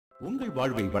உங்கள்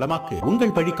வாழ்வை வளமாக்க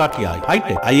உங்கள் வழிகாட்டியாய்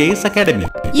hitech IAS Academy.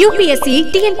 UPSC,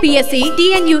 TNPSC,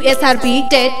 TNUSRB,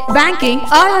 TET, Banking,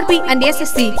 RRB and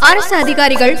SSC அரசு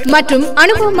அதிகாரிகள் மற்றும்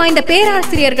அனுபவம் வாய்ந்த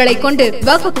பேராசிரியர்களை கொண்டு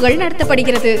வகுப்புகள்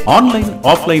நடத்தப்படுகிறது. Online,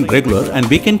 offline, regular and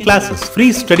weekend classes,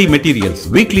 free study materials,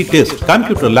 weekly test,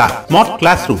 computer lab, smart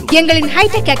classroom. எங்களின்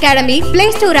Hitech Academy Play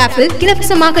Store ஆப்பில்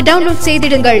இலவசமாக டவுன்லோட்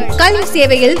செய்திடுங்கள். கல்வி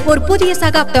சேவையில் ஒரு புதிய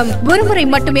சகாப்தம். ஒருமுறை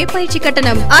மட்டுமே பயிற்சி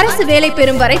கட்டணம். அரசு வேலை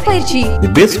பெறும் வரை பயிற்சி.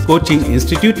 The best coaching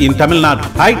institute in Tamil Nadu,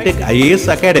 Hitech IAS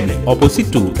Academy, opposite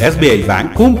to SBI Bank,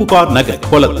 Poompukar, Nagar,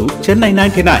 Kolathur, Chennai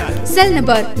 99. Cell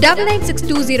number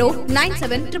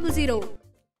 9962097000.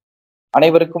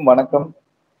 அனைவருக்கும் வணக்கம்.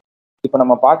 இப்ப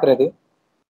நம்ம பார்க்கிறது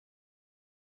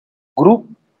குரூப்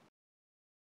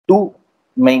 2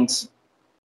 மெயின்ஸ்.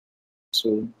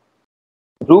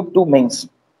 குரூப் 2 மெயின்ஸ்,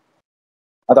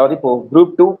 அதாவது இப்போ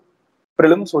குரூப் 2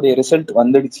 ப்ரிலிம்ஸ் உடைய ரிசல்ட்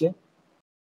வந்துடுச்சு.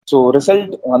 ஸோ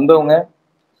ரிசல்ட் வந்தவங்க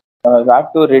have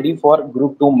to ready for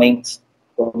group 2 mains.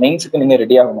 மெயின்ஸுக்கு நீங்க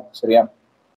ரெடி ஆகணும், சரியா?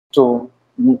 ஸோ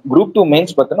குரூப் 2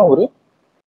 மெயின்ஸ் பார்த்தீங்கன்னா ஒரு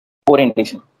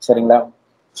ஓரியன்டேஷன், சரிங்களா?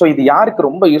 ஸோ இது யாருக்கு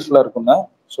ரொம்ப யூஸ்ஃபுல்லா இருக்கும்னா,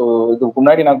 ஸோ இதுக்கு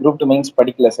முன்னாடி நான் குரூப் 2 மெயின்ஸ்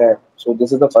படிக்கல sir, so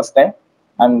this is the first time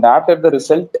and after the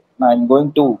result நான் ஐம்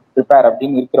கோயிங் டு ப்ரிப்பேர்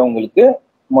அப்படின்னு இருக்கிறவங்களுக்கு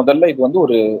முதல்ல இது வந்து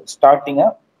ஒரு ஸ்டார்டிங்கா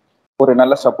ஒரு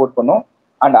நல்ல சப்போர்ட் பண்ணும்.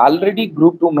 அண்ட் ஆல்ரெடி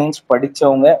குரூப் 2 மெயின்ஸ்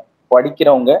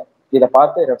படிக்கிறவங்க இதை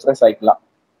பார்த்து ரெஃப்ரெஷ் ஆகிக்கலாம்.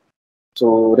 ஸோ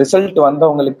ரிசல்ட்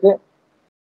வந்தவங்களுக்கு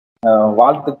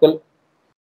வாழ்த்துக்கள்.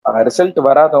 ரிசல்ட்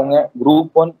வராதவங்க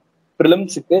குரூப் 1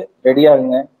 ப்ரிலிம்ஸுக்கு ரெடி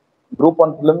ஆகுங்க. குரூப்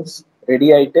 1 ப்ரிலிம்ஸ் ரெடி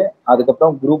ஆகிட்டு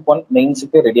அதுக்கப்புறம் குரூப் 1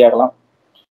 மெயின்ஸுக்கு ரெடி ஆகலாம்,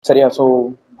 சரியா? So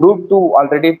group 2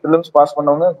 already prelims pass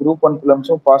பண்ணவங்க குரூப் 1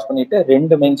 ப்ரிலிம்ஸும் பாஸ் பண்ணிட்டு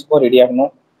 2 மெயின்ஸுக்கும் ரெடி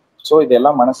ஆகணும். ஸோ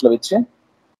இதெல்லாம் மனசுல வச்சு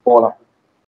போகலாம்.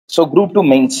 ஸோ குரூப் 2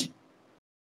 மெயின்ஸ்,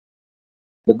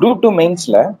 இந்த குரூப் 2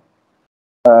 மெயின்ஸ்ல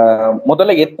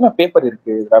முதல்ல எத்தனை பேப்பர்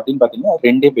இருக்கு அப்படின்னு பாத்தீங்கன்னா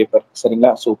 2 பேப்பர்,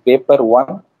 சரிங்களா? So paper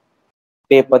 1,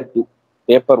 paper 2,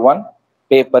 paper 1,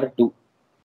 paper 2.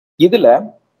 இதுல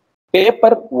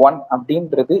பேப்பர் 1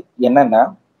 அப்படின்றது என்னன்னா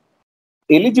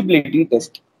எலிஜிபிலிட்டி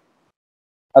டெஸ்ட்,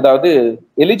 அதாவது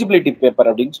எலிஜிபிலிட்டி பேப்பர்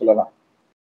அப்படின்னு சொல்லலாம்.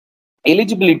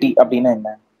 எலிஜிபிலிட்டி அப்படின்னா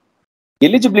என்ன?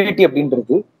 எலிஜிபிலிட்டி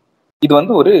அப்படின்றது இது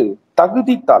வந்து ஒரு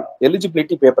தகுதித்தாள்.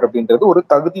 எலிஜிபிலிட்டி பேப்பர் அப்படின்றது ஒரு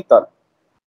தகுதித்தாள்.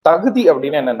 தகுதி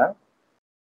அப்படின்னு என்னன்னா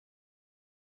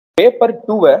பேப்பர்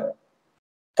 2-வை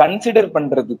கன்சிடர்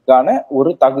பண்றதுக்கான ஒரு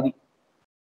தகுதி.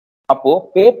 அப்போ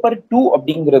பேப்பர் 2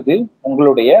 அப்படிங்கிறது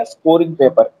உங்களுடைய ஸ்கோரிங்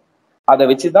பேப்பர். அதை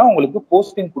வச்சுதான் உங்களுக்கு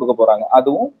போஸ்டிங் கொடுக்க போறாங்க.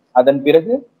 அதுவும் அதன்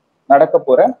பிறகு நடக்க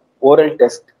போற ஓரல்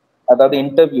டெஸ்ட், அதாவது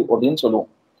இன்டர்வியூ அப்படின்னு சொல்லுவோம்.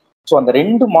 ஸோ அந்த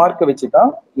 2 மார்க்கை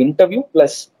வச்சுதான் இன்டர்வியூ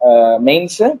பிளஸ்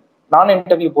மெயின்ஸ், நான்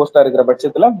இன்டர்வியூ போஸ்டா இருக்கிற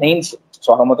பட்சத்துல மெயின்ஸ்.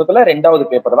 ஸோ மொத்தத்துல 2வது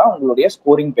பேப்பர் தான் உங்களுடைய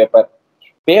ஸ்கோரிங் பேப்பர்.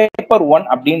 பேப்பர் 1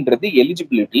 அப்படின்றது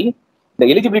எலிஜிபிலிட்டி. இந்த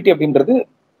எலிஜிபிலிட்டி அப்படின்றது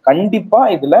கண்டிப்பா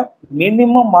இதுல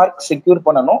மினிமம் மார்க் செக்யூர்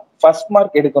பண்ணணும். ஃபர்ஸ்ட்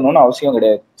மார்க் எடுக்கணும்னு அவசியம்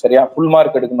கிடையாது, சரியா? ஃபுல்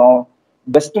மார்க் எடுக்கணும்,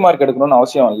 பெஸ்ட் மார்க் எடுக்கணும்னு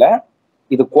அவசியம் இல்லை.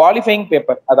 இது குவாலிஃபைங்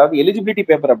பேப்பர், அதாவது எலிஜிபிலிட்டி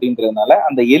பேப்பர் அப்படின்றதுனால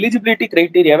அந்த எலிஜிபிலிட்டி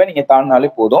கிரைட்டீரியாவை நீங்க தாண்டினாலே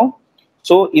போதும்.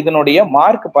 ஸோ இதனுடைய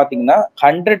மார்க் பாத்தீங்கன்னா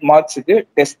 100 மார்க்ஸுக்கு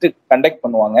டெஸ்ட் கண்டக்ட்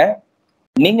பண்ணுவாங்க.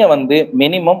 நீங்க வந்து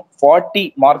மினிமம் 40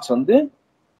 மார்க்ஸ் வந்து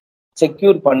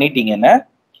செக்யூர் பண்ணிட்டீங்கன்னா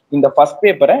இந்த ஃபர்ஸ்ட்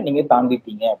பேப்பரை நீங்க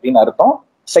தாண்டிட்டீங்க அப்படின்னு அர்த்தம்.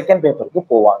 செகண்ட் பேப்பருக்கு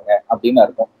போவாங்க அப்படின்னு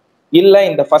அர்த்தம். இல்ல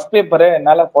இந்த ஃபர்ஸ்ட் பேப்பரை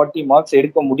என்னால 40 மார்க்ஸ்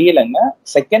எடுக்க முடியலைன்னா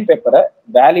செகண்ட் பேப்பரை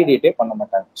வேலிடேட்டே பண்ண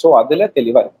மாட்டாங்க. ஸோ அதுல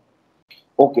தெளிவா இருக்கும்.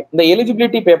 ஓகே, இந்த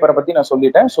எலிஜிபிலிட்டி பேப்பரை பத்தி நான்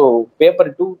சொல்லிட்டேன். ஸோ பேப்பர்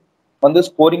 2 வந்து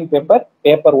scoring paper,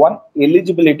 paper 1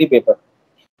 eligibility paper.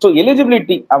 So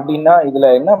eligibility அப்படின்னா இதுல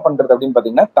என்ன பண்றது அப்படின்னு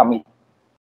பாத்தீங்கன்னா தமிழ்.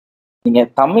 நீங்க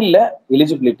தமிழ்ல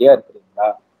எலிஜிபிலிட்டியா இருக்கிறீங்களா?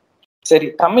 சரி,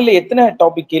 தமிழ்ல எத்தனை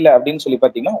டாபிக் கீழே அப்படின்னு சொல்லி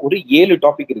பாத்தீங்கன்னா ஒரு 7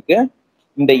 டாபிக் இருக்கு.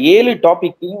 இந்த 7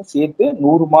 டாபிக்கையும் சேர்த்து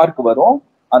 100 மார்க் வரும்.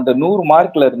 அந்த 100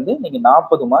 மார்க்ல இருந்து நீங்க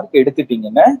 40 மார்க்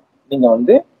எடுத்துட்டீங்கன்னா நீங்க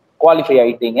வந்து குவாலிஃபை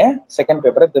ஆயிட்டீங்க. செகண்ட்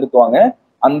பேப்பரை திருத்துவாங்க.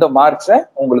 அந்த மார்க்ஸை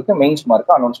உங்களுக்கு மெயின்ஸ்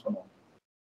மார்க்கை அனௌன்ஸ் பண்ணுவாங்க.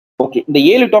 ஓகே, இந்த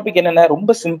 7 டாபிக் என்னென்ன?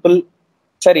 ரொம்ப சிம்பிள்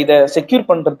சார். இதை செக்யூர்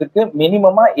பண்றதுக்கு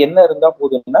மினிமமா என்ன இருந்தா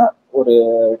போதும்னா ஒரு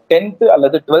 10th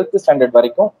அல்லது 12th ஸ்டாண்டர்ட்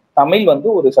வரைக்கும் தமிழ் வந்து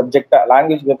ஒரு சப்ஜெக்டா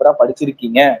லாங்குவேஜ் பேப்பரா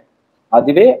படிச்சிருக்கீங்க.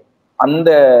 அதுவே அந்த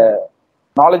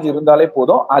நாலேஜ் இருந்தாலே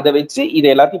போதும். அதை வச்சு இதை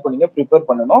எல்லாத்தையும் இப்போ நீங்க ப்ரிப்பேர்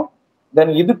பண்ணணும்.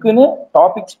 தென் இதுக்குன்னு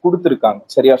டாபிக்ஸ் கொடுத்துருக்காங்க,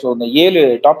 சரியா? ஸோ இந்த 7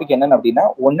 டாபிக் என்னன்னு அப்படின்னா,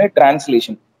 1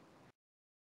 டிரான்ஸ்லேஷன்.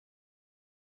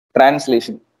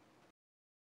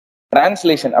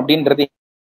 டிரான்ஸ்லேஷன் அப்படின்றது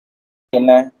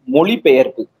என்ன?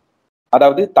 மொழிபெயர்ப்பு.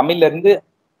 அதாவது தமிழ்ல இருந்து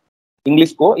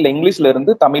இங்கிலீஷ்கோ இல்ல இங்கிலீஷ்ல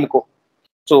இருந்து தமிழுக்கோ,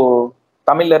 ஸோ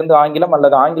தமிழ்ல இருந்து ஆங்கிலம்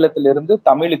அல்லது ஆங்கிலத்திலிருந்து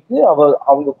தமிழுக்கு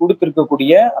அவங்க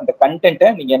கொடுத்துருக்கக்கூடிய அந்த கண்டென்ட்டை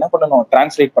நீங்க என்ன பண்ணணும்?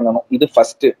 டிரான்ஸ்லேட் பண்ணணும். இது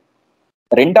ஃபர்ஸ்ட்.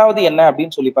 2வது என்ன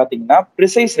அப்படின்னு சொல்லி பாத்தீங்கன்னா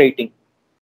ப்ரிசைஸ் ரைட்டிங்.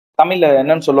 தமிழ்ல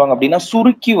என்னன்னு சொல்லுவாங்க அப்படின்னா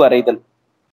சுருக்கி வரைதல்.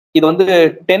 இது வந்து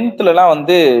 10th-லலாம்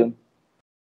வந்து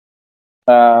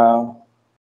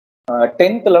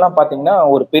 10th-லலாம் பாத்தீங்கன்னா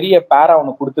ஒரு பெரிய பேரா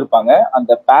ஒண்ணு கொடுத்துருப்பாங்க.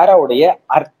 அந்த பேராவுடைய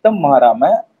அர்த்தம்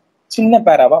மாறாம சின்ன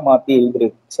பேராவா மாத்தி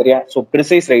எழுதுறது. சரியா? So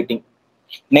precise writing.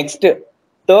 Next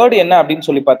third என்ன அப்படின்னு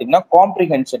சொல்லி பாத்தீங்கன்னா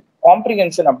காம்ப்ரிஹென்ஷன்.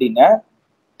 காம்ப்ரிஹென்ஷன் அப்படின்னா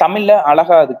தமிழ்ல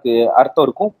அழகா அதுக்கு அர்த்தம்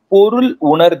இருக்கும். பொருள்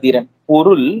உணர்திறன்.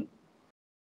 பொருள்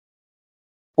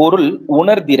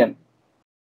உணர்திறன்.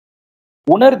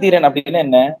 உணர்திறன் அப்படின்னா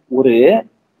என்ன? ஒரு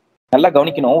நல்லா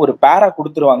கவனிக்கணும். ஒரு பேரா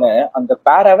கொடுத்துருவாங்க. அந்த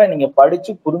பேராவை நீங்க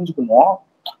படிச்சு புரிஞ்சுக்கணும்.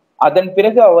 அதன்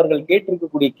பிறகு அவர்கள்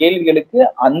கேட்டிருக்கக்கூடிய கேள்விகளுக்கு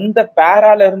அந்த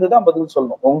பேரால இருந்து தான் பதில்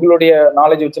சொல்லணும். உங்களுடைய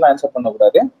நாலேஜ் வச்சு ஆன்சர்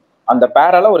பண்ணக்கூடாது. அந்த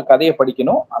பேரால ஒரு கதையை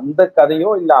படிக்கணும். அந்த கதையோ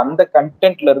இல்ல அந்த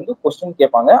கண்டென்ட்ல இருந்து கொஸ்டின்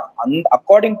கேட்பாங்க. அந்த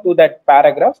according to that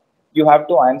paragraph you have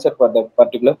to answer for the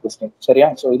particular question. சரியா?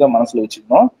 ஸோ இதை மனசுல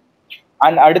வச்சுக்கணும்.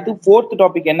 அண்ட் அடுத்து 4th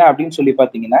டாபிக் என்ன அப்படின்னு சொல்லி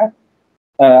பாத்தீங்கன்னா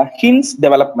ஹின்ஸ்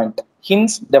டெவலப்மெண்ட்.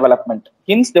 ஹின்ஸ்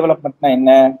டெவலப்மெண்ட்னா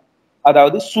என்ன?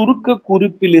 அதாவது சுருக்க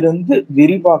குறிப்பிலிருந்து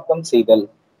விரிவாக்கம் செய்தல்.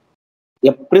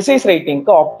 Precise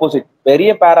ரைட்டிங்க்கு opposite. பெரிய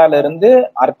பேரால இருந்து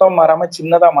அர்த்தம் மாறாம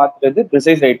சின்னதா மாத்துறது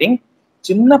ப்ரிசைஸ் ரைட்டிங்.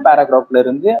 சின்ன பேராகிராஃப்ல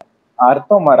இருந்து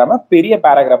அர்த்தம் மாறாம பெரிய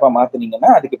பேராகிராஃபா மாத்துனீங்கன்னா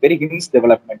அதுக்கு பேரு ஹின்ஸ்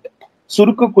டெவலப்மெண்ட்.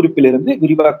 சுருக்க குறிப்பிலிருந்து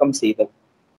விரிவாக்கம் செய்தல்.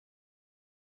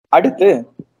 அடுத்து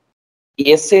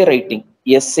எஸ்ஏ ரைட்டிங்.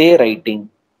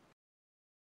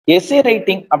 எஸ்ஏ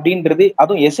ரைட்டிங் அப்படின்றது,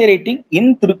 அதுவும் எஸ்ஏ ரைட்டிங்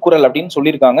இன் திருக்குறள் அப்படின்னு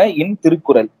சொல்லியிருக்காங்க. இன்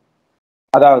திருக்குறள்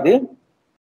அதாவது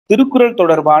திருக்குறள்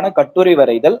தொடர்பான கட்டுரை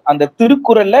வரைதல். அந்த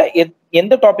திருக்குறள்ல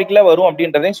எந்த டாபிக்ல வரும்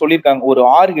அப்படின்றதையும் சொல்லியிருக்காங்க. ஒரு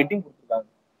 6 ஹெட்டிங் கொடுத்துருக்காங்க.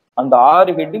 அந்த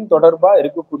 6 ஹெட்டிங் தொடர்பா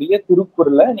இருக்கக்கூடிய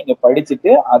திருக்குறளை நீங்க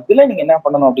படிச்சுட்டு அதுல நீங்க என்ன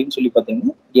பண்ணணும் அப்படின்னு சொல்லி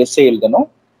பாத்தீங்கன்னா எஸ்ஏ எழுதணும்.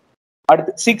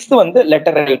 அடுத்து 6th வந்து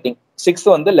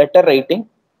லெட்டர் ரைட்டிங்.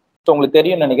 உங்களுக்கு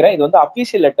தெரியும் நினைக்கிறேன். இது வந்து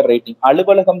அபிஷியல் லெட்டர் ரைட்டிங்.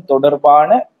 அலுவலகம் தொடர்பான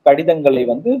கடிதங்களை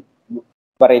வந்து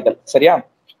வரைதல். சரியா?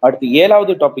 அடுத்து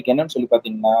 7வது டாபிக் என்னன்னு சொல்லி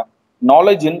பாத்தீங்கன்னா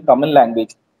knowledge in Tamil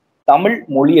language. Tamil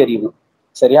மொழி அறிவு.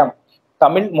 சரியா?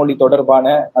 தமிழ் மொழி தொடர்பான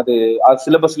அது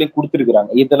சிலபஸ்லயே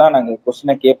கொடுத்துருக்குறாங்க. இதெல்லாம் நாங்க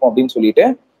கொஸ்டினை கேட்போம் அப்படின்னு சொல்லிட்டு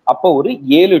அப்போ ஒரு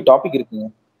 7 டாபிக் இருக்குங்க.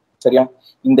 சரியா?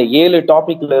 இந்த 7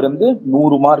 டாபிக்ல இருந்து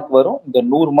 100 மார்க் வரும். இந்த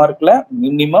 100 மார்க்ல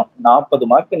மினிமம் 40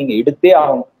 மார்க் நீங்க எடுத்தே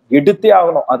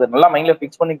ஆகணும். அதை நல்லா மைண்ட்ல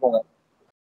பிக்ஸ் பண்ணிக்கோங்க.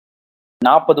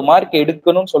 40 மார்க்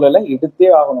எடுக்கணும்னு சொல்லல, எடுத்தே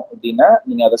ஆகணும். அப்படின்னா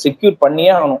நீங்க அதை செக்யூர் பண்ணியே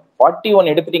ஆகணும்.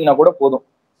 41 எடுத்துட்டீங்கன்னா கூட போதும்.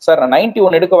 சார் நான்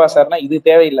 91 எடுக்கவா சார்னா இது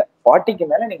தேவையில்லை. 40க்கு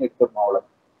மேல நீங்க எடுத்துக்கணும். அவ்வளவு.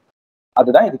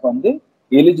 அதுதான் இதுக்கு வந்து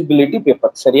எலிஜிபிலிட்டி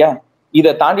பேப்பர். சரியா?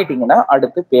 இதை தாண்டிட்டீங்கன்னா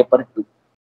அடுத்து பேப்பர் 2.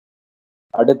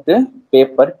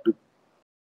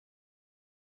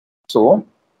 ஸோ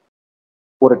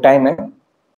ஒரு டைம்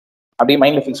அப்படியே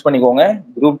மைண்ட்ல ஃபிக்ஸ் பண்ணிக்கோங்க.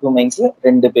 Group 2 mains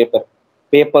 2 paper.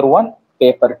 Paper 1,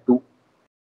 paper 2.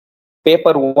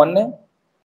 Paper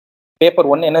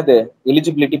 1 என்னது?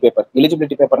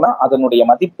 எலிஜிபிலிட்டி பேப்பர்னா அதனுடைய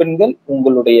மதிப்பெண்கள்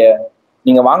உங்களுடைய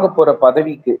நீங்க வாங்க போற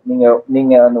பதவிக்கு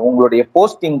நீங்க உங்களுடைய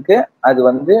போஸ்டிங்க்கு அது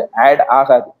வந்து ஆட்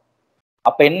ஆகாது.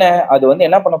 அப்ப என்ன அது வந்து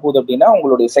என்ன பண்ண போகுது அப்படின்னா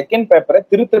உங்களுடைய செகண்ட் பேப்பரை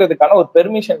திருத்துறதுக்கான ஒரு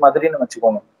பெர்மிஷன் மாதிரின்னு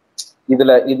வச்சுக்கோங்க.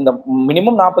 இதுல இந்த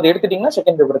மினிமம் 40 எடுத்துட்டீங்கன்னா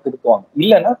செகண்ட் பேப்பரை திருத்துவாங்க,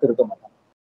 இல்லைன்னா திருத்த மாட்டாங்க.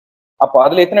 அப்போ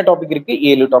அதுல எத்தனை டாபிக் இருக்கு?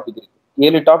 7 டாபிக் இருக்கு.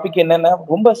 7 டாபிக் என்னென்ன?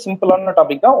 ரொம்ப சிம்பிளான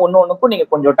டாபிக் தான். ஒன்னுக்கும் நீங்க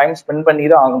கொஞ்சம் டைம் ஸ்பெண்ட் பண்ணி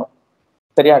தான் ஆகணும்.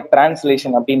 சரியா?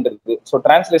 டிரான்ஸ்லேஷன் அப்படின்றது. ஸோ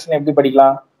டிரான்ஸ்லேஷன் எப்படி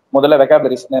படிக்கலாம்? முதல்ல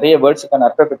வெக்காபுலரிஸ், நிறைய வேர்ட்ஸுக்கான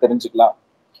அர்த்தத்தை தெரிஞ்சுக்கலாம்.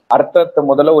 அர்த்தத்தை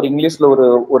முதல்ல ஒரு இங்கிலீஷ்ல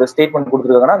ஒரு ஸ்டேட்மெண்ட்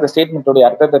கொடுத்துருக்காங்கன்னா அந்த ஸ்டேட்மெண்ட்டோடைய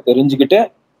அர்த்தத்தை தெரிஞ்சுக்கிட்டு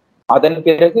அதன்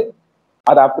பிறகு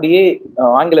அதை அப்படியே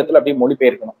ஆங்கிலத்தில் அப்படியே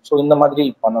மொழிபெயர்க்கணும். ஸோ இந்த மாதிரி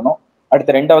பண்ணணும்.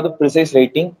 அடுத்து 2வது ப்ரிசைஸ்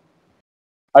ரைட்டிங்.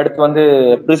 அடுத்து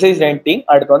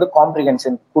வந்து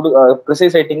காம்ப்ரிஹென்ஷன்.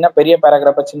 ப்ரிசைஸ் ரைட்டிங்னா பெரிய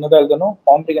பேராகிராஃபை சின்னதாக எழுதணும்.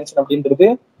 காம்ப்ரிஹென்ஷன் அப்படின்றது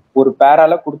ஒரு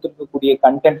பேரால கொடுத்துருக்கக்கூடிய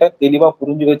கண்டென்ட்டை தெளிவா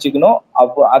புரிஞ்சு வச்சுக்கணும்.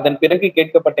 அப்போ அதன் பிறகு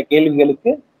கேட்கப்பட்ட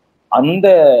கேள்விகளுக்கு அந்த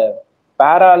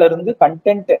பேரால இருந்து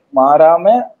கண்டென்ட் மாறாம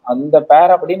அந்த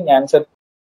பேரா படி நீங்க ஆன்சர்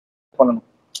பண்ணணும்.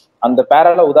 அந்த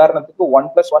பேரால உதாரணத்துக்கு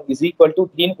 1+1 =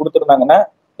 3 கொடுத்துருந்தாங்கன்னா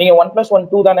நீங்க 1+1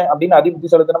 2 தானே அப்படின்னு அதிபுத்தி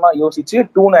செலுத்தனமா யோசிச்சு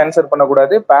 2ன்னு ஆன்சர்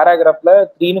பண்ணக்கூடாது. பேராகிராஃப்ல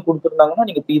 3ன்னு கொடுத்துருந்தாங்கன்னா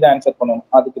நீங்க 3 தான் ஆன்சர் பண்ணணும்.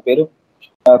 அதுக்கு பேரு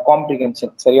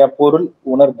காம்ப்ரிஹென்ஷன். சரியா? பொருள்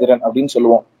உணர்திறன் அப்படின்னு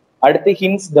சொல்லுவோம். அடுத்து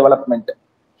ஹின்ஸ் டெவலப்மெண்ட்.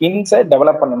 ஹின்ஸா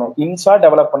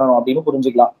டெவலப் பண்ணணும் அப்படின்னு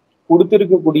புரிஞ்சுக்கலாம்.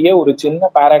 கொடுத்துருக்கக்கூடிய ஒரு சின்ன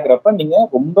பேராகிராஃபை நீங்க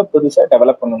ரொம்ப பெருசா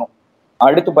டெவலப் பண்ணணும்.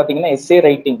 அடுத்து பாத்தீங்கன்னா எஸ்ஏ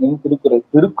ரைட்டிங் இன்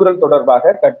திருக்குறள்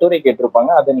தொடர்பாக கட்டுரை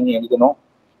கேட்டிருப்பாங்க, அதை நீங்க எழுதணும்.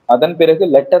 அதன் பிறகு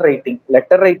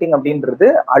லெட்டர் ரைட்டிங் அப்படின்றது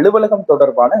அலுவலகம்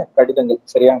தொடர்பான கடிதங்கள்.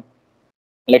 சரியா?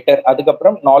 லெட்டர்.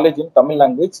 அதுக்கப்புறம் knowledge in Tamil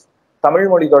language, Tamil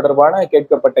மொழி தொடர்பான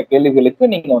கேட்கப்பட்ட கேள்விகளுக்கு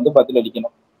நீங்க வந்து பதில்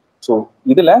அளிக்கணும். ஸோ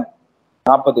இதுல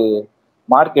 40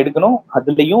 மார்க் எடுக்கணும்.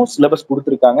 அதுலயும் சிலபஸ்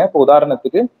கொடுத்துருக்காங்க. இப்போ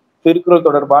உதாரணத்துக்கு திருக்குறள்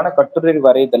தொடர்பான கட்டுரை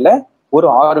வரைதல்ல ஒரு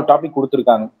 6 டாபிக்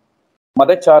கொடுத்துருக்காங்க.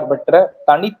 மதச்சார்பற்ற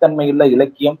தனித்தன்மையுள்ள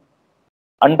இலக்கியம்,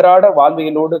 அன்றாட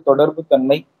வாழ்வியலோடு தொடர்பு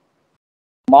தன்மை,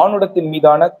 மானுடத்தின்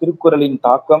மீதான திருக்குறளின்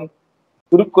தாக்கம்,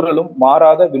 திருக்குறளும்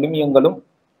மாறாத விழுமியங்களும்,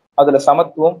 அதுல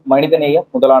சமத்துவம், மனிதநேயம்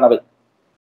முதலானவை.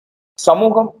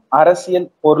 சமூகம், அரசியல்,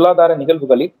 பொருளாதார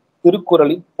நிகழ்வுகளில்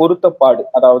திருக்குறளின் பொருத்தப்பாடு,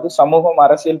 அதாவது சமூகம்,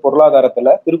 அரசியல்,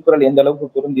 பொருளாதாரத்துல திருக்குறள் எந்த அளவுக்கு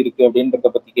பொருந்தி இருக்கு அப்படின்றத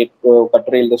பத்தி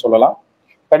கட்டுரை எழுத சொல்லலாம்.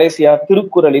 கடைசியா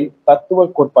திருக்குறளில் தத்துவ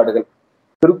கோட்பாடுகள்,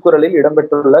 திருக்குறளில்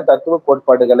இடம்பெற்றுள்ள தத்துவ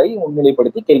கோட்பாடுகளை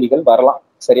முன்னிலைப்படுத்தி கேள்விகள் வரலாம்.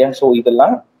 சரியா? சோ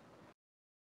இதெல்லாம்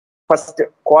ஃபர்ஸ்ட்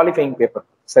குவாலிஃபைங் பேப்பர்.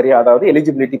 சரியா? அதாவது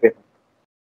எலிஜிபிலிட்டி பேப்பர்.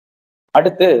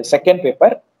 அடுத்து செகண்ட்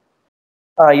பேப்பர்,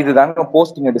 இதுதாங்க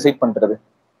போஸ்டிங்கை டிசைட் பண்றது.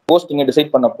 போஸ்டிங்கை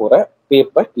டிசைட் பண்ண போற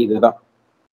பேப்பர் இதுதான்.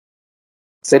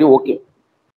 சரி, ஓகே.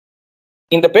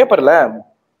 இந்த பேப்பர்ல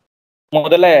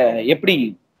முதல்ல எப்படி,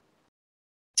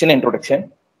 சின்ன இன்ட்ரோடக்ஷன்.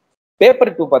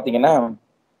 பேப்பர் 2 பாத்தீங்கன்னா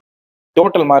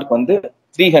டோட்டல் மார்க் வந்து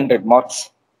 300 மார்க்ஸ்.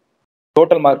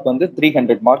 டோட்டல் மார்க் வந்து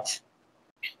 300 மார்க்ஸ்.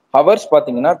 ஹவர்ஸ்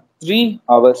பாத்தீங்கன்னா 3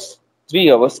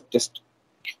 ஹவர்ஸ் டெஸ்ட்.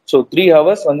 ஸோ 3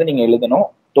 ஹவர்ஸ் வந்து நீங்க எழுதணும்.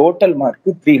 Total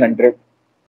mark 300.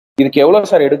 இதுக்கு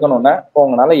எவ்வளவு சார் எடுக்கணும்னா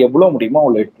உங்களால எவ்வளவு முடியுமோ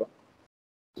அவ்வளவு எடுக்கணும்.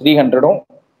 300ம்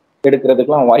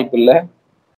எடுக்கிறதுக்கெல்லாம் வாய்ப்பு இல்லை.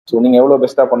 ஸோ நீங்க எவ்வளவு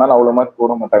பெஸ்டா பண்ணாலும் அவ்வளவு மார்க்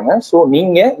போட மாட்டாங்க. ஸோ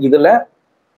நீங்க இதுல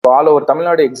ஆல் ஓவர்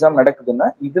தமிழ்நாடு எக்ஸாம் நடக்குதுன்னா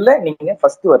இதுல நீங்க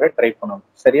ஃபர்ஸ்ட் வர ட்ரை பண்ணணும்.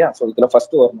 சரியா? ஸோ இதுல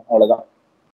ஃபர்ஸ்ட் வரணும், அவ்வளவுதான்.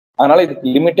 அதனால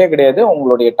இதுக்கு லிமிட்டே கிடையாது.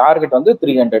 உங்களுடைய டார்கெட் வந்து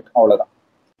 300, அவ்வளவுதான்.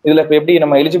 இதுல இப்போ எப்படி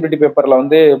நம்ம எலிஜிபிலிட்டி பேப்பர்ல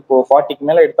வந்து இப்போ 40க்கு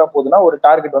மேல எடுத்தா போதுன்னா ஒரு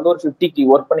டார்கெட் வந்து ஒரு 50க்கு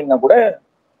ஒர்க் பண்ணீங்கன்னா கூட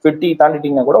 50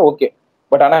 தாண்டிட்டீங்கன்னா கூட ஓகே.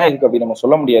 பட் ஆனா இதுக்கு அப்படி நம்ம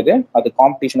சொல்ல முடியாது. அது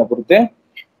காம்படிஷனை பொறுத்து.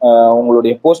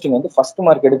 உங்களுடைய போஸ்டிங் வந்து ஃபர்ஸ்ட்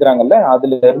மார்க் எடுக்கிறாங்கல்ல,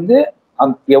 அதுல இருந்து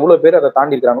எவ்வளவு பேர் அதை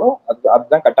தாண்டி இருக்கிறாங்களோ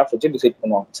அதுதான் கட் ஆஃப் வச்சு டிசைட்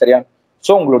பண்ணுவாங்க. சரியா?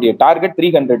 ஸோ உங்களுடைய target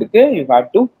 300க்கு you have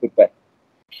to prepare.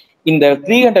 இந்த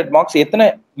 300 மார்க்ஸ் எத்தனை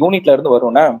யூனிட்ல இருந்து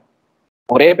வரும்னா,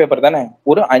 ஒரே பேப்பர் தானே,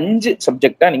 ஒரு 5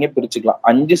 சப்ஜெக்டா நீங்க பிரிச்சுக்கலாம்.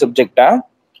 5 சப்ஜெக்டா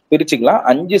பிரிச்சுக்கலாம்.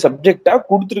 5 சப்ஜெக்டா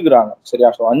கொடுத்துருக்குறாங்க.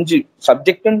 சரியா? ஸோ 5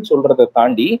 சப்ஜெக்ட்னு சொல்றதை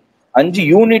தாண்டி 5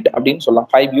 யூனிட் அப்படின்னு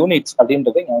சொல்லலாம். 5 யூனிட்ஸ்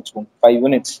அப்படின்றத ஞாபகம். 5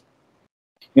 யூனிட்ஸ்.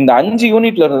 இந்த 5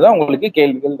 யூனிட்ல இருந்து தான் உங்களுக்கு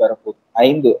கேள்விகள் வரப்போகுது.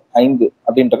 5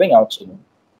 அப்படின்றத ஞாபகம்.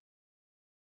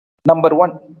 நம்பர்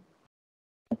 1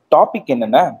 டாபிக்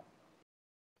என்னன்னா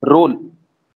role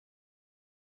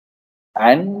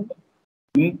and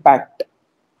impact.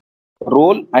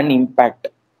 Role and impact.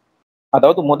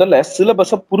 அதாவது முதல்ல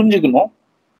சிலபஸை புரிஞ்சுக்கணும்.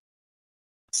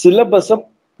 சிலபஸை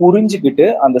புரிஞ்சுக்கிட்டு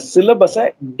அந்த சிலபஸை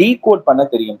டீகோட் பண்ண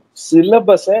தெரியும்.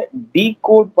 சிலபஸை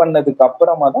டீகோட் பண்ணதுக்கு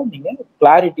அப்புறமா தான் நீங்க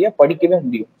கிளாரிட்டியா படிக்கவே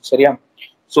முடியும். சரியா?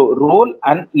 So role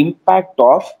and impact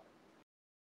of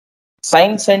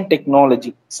science and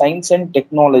technology. Science and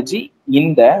technology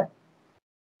in the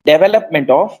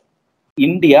development of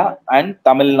India and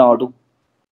Tamil Nadu.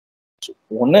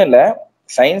 ஒன்றும் இல்லை,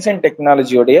 சயின்ஸ் அண்ட்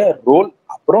டெக்னாலஜியோடைய ரோல்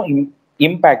அப்புறம்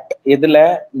இம்பாக்ட். இதுல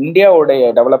இந்தியாவுடைய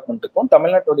டெவலப்மெண்ட்டுக்கும்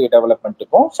தமிழ்நாட்டுடைய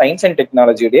டெவலப்மெண்ட்டுக்கும் சயின்ஸ் அண்ட்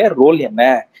டெக்னாலஜியோடைய ரோல் என்ன,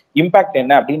 இம்பாக்ட்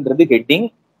என்ன அப்படின்றது ஹெட்டிங்.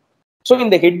 ஸோ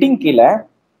இந்த ஹெட்டிங் கீழே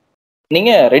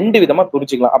நீங்க 2 விதமா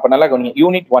புரிஞ்சுக்கலாம். அப்ப நல்லா கவனிங்க.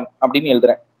 யூனிட் 1 அப்படின்னு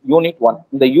எழுதுறேன். யூனிட் 1.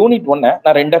 இந்த யூனிட் 1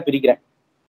 நான் 2ஆ பிரிக்கிறேன்.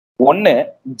 1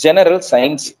 ஜெனரல்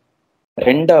சயின்ஸ்,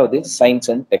 2வது science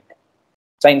and tech,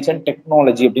 science and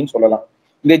technology அப்படின்னு சொல்லலாம்.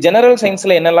 இந்த ஜெனரல்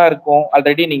சயின்ஸ்ல என்னெல்லாம் இருக்கும்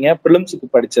ஆல்ரெடி நீங்க பிலிம்ஸுக்கு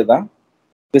படிச்சதான்.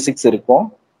 பிசிக்ஸ் இருக்கும்,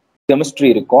 கெமிஸ்ட்ரி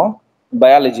இருக்கும்,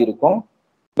 பயாலஜி இருக்கும்.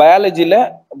 பயாலஜில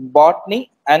பாட்னி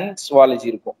அண்ட் சுவாலஜி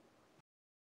இருக்கும்.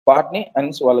 பாட்னி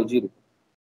அண்ட் சுவாலஜி இருக்கும்.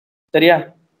 சரியா?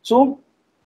 ஸோ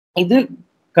இது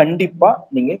கண்டிப்பா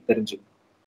நீங்க தெரிஞ்சுக்கணும்.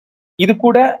 இது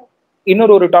கூட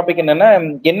இன்னொரு டாபிக் என்னன்னா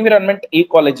என்விரான்மெண்ட்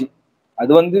ஈகாலஜி.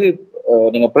 அது வந்து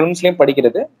நீங்க பிலிம்ஸ்லயும்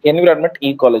படிக்கிறது என்விரான்மெண்ட்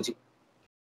ஈகாலஜி.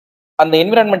 அந்த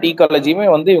என்விரான்மெண்ட் ஈகாலஜியுமே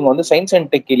வந்து இவங்க வந்து சயின்ஸ் அண்ட்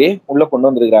டெக்கிலே உள்ள கொண்டு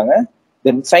வந்திருக்காங்க.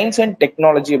 தென் சயின்ஸ் அண்ட்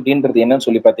டெக்னாலஜி அப்படின்றது என்னன்னு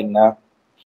சொல்லி பார்த்தீங்கன்னா,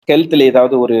 ஹெல்த்ல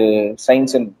ஏதாவது ஒரு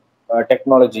சயின்ஸ் அண்ட்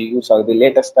டெக்னாலஜி யூஸ் ஆகுது,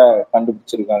 லேட்டஸ்டா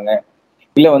கண்டுபிடிச்சிருக்காங்க,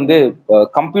 இல்ல வந்து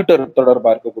கம்ப்யூட்டர்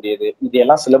தொடர்பாக இருக்கக்கூடியது, இது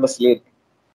எல்லாம் சிலபஸ்லயே இருக்கு.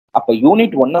 அப்ப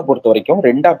யூனிட் 1 பொறுத்த வரைக்கும்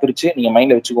 2ஆ பிரிச்சு நீங்க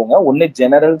மைண்ட்ல வச்சுக்கோங்க. 1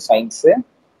 ஜெனரல் சயின்ஸ்,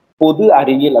 பொது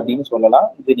அறிவியல் அப்படின்னு சொல்லலாம்.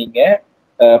 இது நீங்க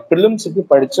பிலிம்ஸுக்கு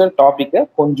படிச்ச டாபிக்கை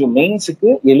கொஞ்சம் மெயின்ஸுக்கு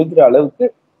எழுதுற அளவுக்கு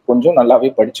கொஞ்சம் நல்லாவே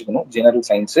படிச்சுக்கணும், ஜெனரல்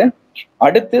சயின்ஸ்.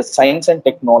 அடுத்து science and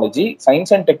technology.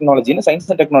 Science and டெக்னாலஜின்னு science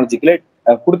and டெக்னாலஜிக்குள்ள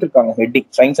கொடுத்துருக்காங்க ஹெட்டிங்.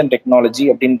 சயின்ஸ் அண்ட் டெக்னாலஜி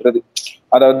அப்படின்றது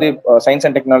அதாவது சயின்ஸ்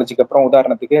அண்ட் டெக்னாலஜிக்கு அப்புறம்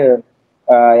உதாரணத்துக்கு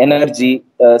energy,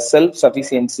 self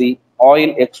sufficiency,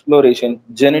 oil exploration,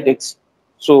 genetics,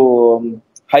 so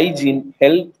hygiene,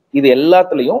 health, இது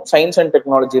எல்லாத்துலயும் சயின்ஸ் அண்ட்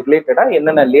டெக்னாலஜி ரிலேட்டடா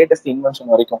என்னென்ன லேட்டஸ்ட்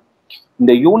இன்வென்ஷன் வரைக்கும்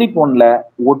இந்த யூனிட் 1ல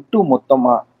ஒட்டு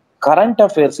மொத்தமா கரண்ட்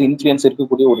அஃபேர்ஸ் இன்ஃப்ளூயன்ஸ்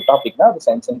இருக்கக்கூடிய ஒரு டாபிக்னா அது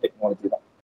சயின்ஸ் அண்ட் டெக்னாலஜி தான்.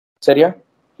 சரியா?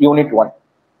 யூனிட் 1.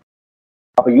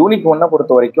 அப்ப யூனிட் 1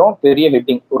 பொறுத்த வரைக்கும் பெரிய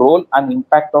heading, role and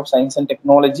impact of science and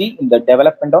technology in the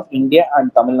development of India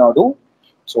and Tamil Nadu.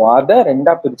 So அதை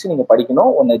ரெண்டா பிரிச்சு நீங்க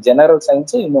படிக்கணும். ஒன்னு ஜெனரல்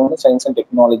சயின்ஸ், இன்னொன்னு சயின்ஸ் அண்ட்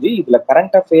டெக்னாலஜி. இதுல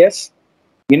கரண்ட் அஃபேர்ஸ்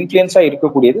இன்ஃபுளுன்ஸா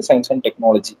இருக்கக்கூடியது சயின்ஸ் அண்ட்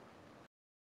டெக்னாலஜி.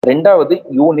 ரெண்டாவது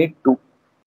யூனிட் 2.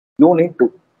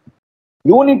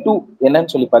 யூனிட் 2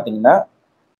 என்னன்னு சொல்லி பாத்தீங்கன்னா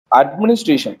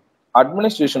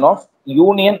administration of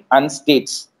union and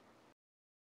states.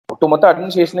 ஒட்டுமொத்த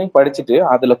அட்மினிஸ்ட்ரேஷனையும் படிச்சுட்டு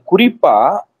அதுல குறிப்பா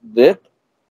with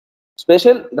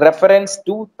special reference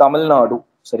to Tamil Nadu.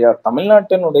 சரியா,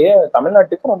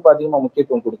 தமிழ்நாட்டுக்கு ரொம்ப அதிகமா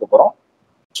முக்கியத்துவம் கொடுக்க போறோம்.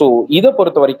 ஸோ இதை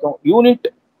பொறுத்த வரைக்கும் யூனிட்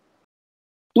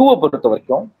 2 பொறுத்த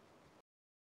வரைக்கும்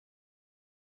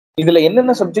இதுல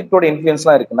என்னென்ன சப்ஜெக்டோட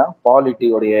இன்ஃபுளுன்ஸ்லாம் இருக்குன்னா,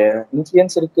 பாலிட்டியோடைய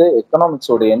இன்ஃபுளுன்ஸ் இருக்கு,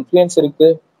 எக்கனாமிக்ஸோட இன்ஃபுளுன்ஸ் இருக்கு.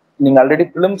 நீங்க ஆல்ரெடி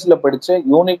பிலிம்ஸ்ல படிச்ச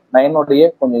யூனிட் 9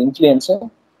 கொஞ்சம் இன்ஃபுளுன்ஸ்,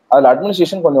 அதுல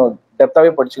அட்மினிஸ்ட்ரேஷன் கொஞ்சம்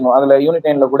டெப்தாவே படிச்சுக்கணும். அதுல யூனிட்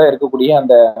 9 கூட இருக்கக்கூடிய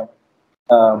அந்த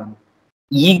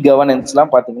கவர்னன்ஸ்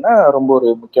எல்லாம் பாத்தீங்கன்னா ரொம்ப ஒரு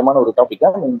முக்கியமான ஒரு டாபிக்கா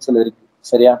மெயின்ஸ்ல இருக்கு.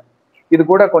 சரியா, இது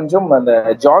கூட கொஞ்சம் அந்த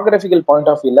ஜியாகிரபிக்கல்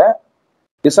பாயிண்ட் ஆஃப் வியூல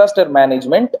டிசாஸ்டர்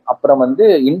மேனேஜ்மெண்ட், அப்புறம்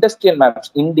industrial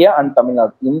maps India and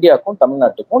Tamil Nadu, இந்தியாவுக்கும்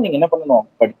தமிழ்நாட்டுக்கும் நீங்க என்ன பண்ணணும்,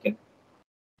 படிக்கணும்.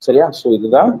 சரியா, ஸோ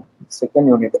இதுதான் செகண்ட்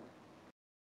யூனிட்.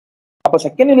 அப்ப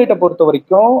செகண்ட் யூனிட்டை பொறுத்த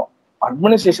வரைக்கும்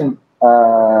அட்மினிஸ்ட்ரேஷன்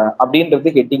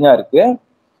அப்படின்றது ஹெட்டிங்கா இருக்கு.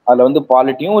 அதுல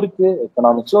பாலிட்டியும் இருக்கு,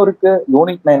 எக்கனாமிக்ஸும் இருக்கு.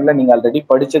 யூனிட் 9 நீங்க ஆல்ரெடி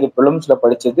படிச்சது, பிலிம்ஸ்ல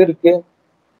படிச்சது இருக்கு.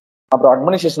 அப்புறம்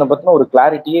அட்மினிஸ்ட்ரேஷனை பத்தின ஒரு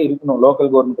கிளாரிட்டியே இருக்கணும். லோக்கல்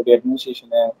கவர்மெண்ட்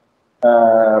அட்மினிஸ்ட்ரேஷனு,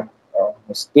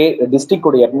 ஸ்டேட்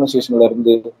டிஸ்ட்ரிக்டோடைய அட்மினிஸ்ட்ரேஷன்ல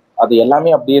இருந்து அது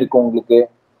எல்லாமே அப்படியே இருக்கும் உங்களுக்கு.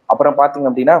 அப்புறம் பாத்தீங்க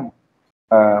அப்படின்னா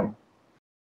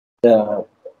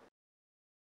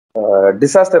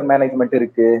டிசாஸ்டர் மேனேஜ்மெண்ட்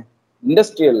இருக்கு,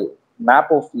 industrial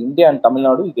map of India and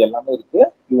Tamil Nadu, இது எல்லாமே இருக்கு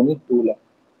யூனிட் 2ல.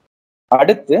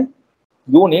 அடுத்து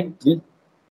யூனிட்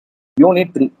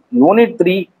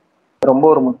த்ரீ ரொம்ப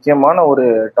ஒரு முக்கியமான ஒரு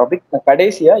டாபிக்.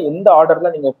 கடைசியா எந்த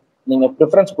ஆர்டர்ல நீங்க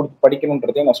ப்ரிஃபரன்ஸ் கொடுத்து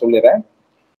படிக்கணும்ன்றதே நான் சொல்லிடுறேன்.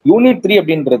 யூனிட் 3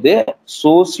 அப்படின்றது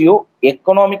சோசியோ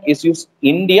எக்கனாமிக் இஷ்யூஸ்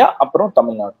இந்தியா அப்புறம்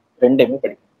தமிழ்நாடு ரெண்டையுமே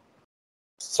படிக்கணும்.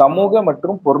 சமூக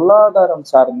மற்றும் பொருளாதாரம்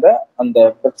சார்ந்த அந்த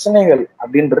பிரச்சனைகள்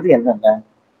அப்படின்றது என்னென்ன,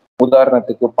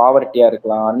 உதாரணத்துக்கு பாவர்ட்டியா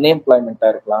இருக்கலாம், அன்எம்ப்ளாய்மெண்டா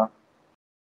இருக்கலாம்.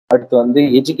 அடுத்து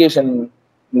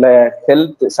எஜுகேஷன்ல,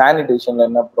 ஹெல்த், சானிடேஷன்ல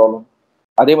என்ன ப்ராப்ளம்,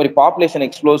 அதே மாதிரி பாப்புலேஷன்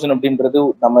எக்ஸ்ப்ளோஷன் அப்படின்றது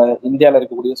நம்ம இந்தியாவில்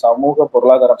இருக்கக்கூடிய சமூக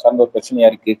பொருளாதாரம் சார்ந்த ஒரு பிரச்சனையா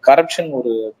இருக்கு. கரப்ஷன்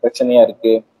ஒரு பிரச்சனையா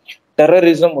இருக்கு.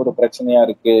 டெரரிசம் ஒரு பிரச்சனையா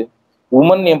இருக்கு.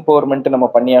 உமன் எம்பவர்மெண்ட் நம்ம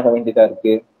பண்ணியாக வேண்டியதா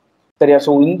இருக்கு. சரியா,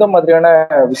 ஸோ இந்த மாதிரியான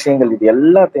விஷயங்கள் இது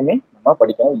எல்லாத்தையுமே நம்ம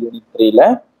படிக்கணும் யூனிட் 3ல.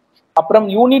 அப்புறம்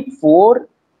யூனிட்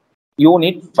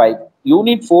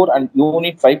 4 அண்ட்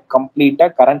யூனிட் 5 கம்ப்ளீட்டா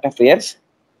கரண்ட் அஃபேர்ஸ்.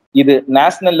 இது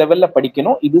நேஷனல் லெவல்ல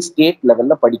படிக்கணும், இது ஸ்டேட்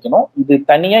லெவல்ல படிக்கணும். இது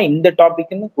தனியா இந்த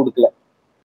டாபிக்னு கொடுக்கல.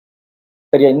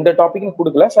 சரியா, இந்த டாபிக்னு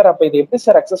கொடுக்கல சார். அப்ப இது எப்படி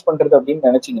சார் அக்சஸ் பண்றது அப்படின்னு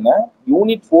நினைச்சீங்கன்னா,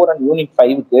 யூனிட் 4 அண்ட் யூனிட்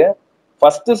 5க்கு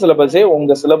ஃபர்ஸ்ட் சிலபஸே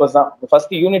உங்க சிலபஸ் தான்.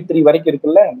 ஃபர்ஸ்ட் யூனிட் 3 வரைக்கும்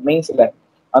இருக்குல்ல மெயின்ஸ்ல,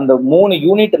 அந்த 3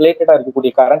 யூனிட் ரிலேட்டடா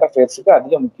இருக்கக்கூடிய கரண்ட் அஃபேர்ஸுக்கு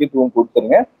அதிக முக்கியத்துவம்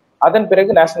கொடுத்துருங்க. அதன்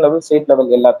பிறகு நேஷனல் லெவல், ஸ்டேட் லெவல்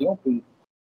எல்லாத்தையும்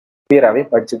கிளியராகவே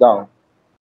படிச்சுதான் ஆகும்.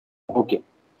 ஓகே,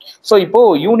 ஸோ இப்போ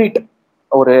யூனிட்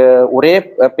ஒரே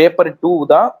பேப்பர் 2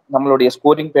 தான் நம்மளுடைய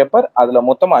ஸ்கோரிங் பேப்பர். அதுல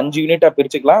மொத்தம் 5 யூனிட்டா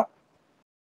பிரிச்சுக்கலாம்.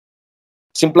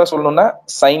 சிம்பிளா சொல்லணும்னா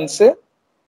science,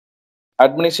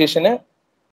 administration,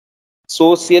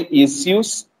 social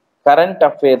issues, current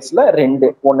அஃபேர்ஸ்ல 2,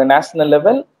 ஒன்னு நேஷனல்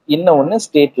லெவல், இன்னொன்னு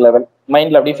ஸ்டேட் லெவல்.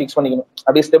 மைண்ட்ல அப்படியே ஃபிக்ஸ் பண்ணிக்கணும்.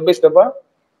 அப்படியே ஸ்டெப் பை ஸ்டெப்பா.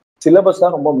 சிலபஸ்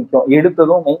தான் ரொம்ப முக்கியம்.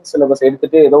 எடுத்ததும் மெயின் சிலபஸ்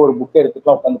எடுத்துட்டு ஏதோ ஒரு புக்கை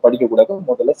எடுத்துக்கலாம் உட்காந்து படிக்க கூடாது.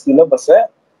 முதல்ல சிலபஸை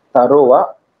தரோவா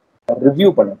ரிவ்யூ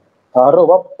பண்ணுங்க,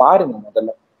 தரோவா பாருங்க.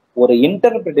 முதல்ல ஒரு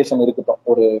இன்டர்பிரிட்டேஷன் இருக்கட்டும்,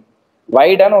 ஒரு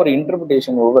வைடான ஒரு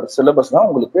இன்டர்பிரிட்டேஷன் ஒவ்வொரு சிலபஸ் தான்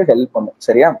உங்களுக்கு ஹெல்ப் பண்ணும்.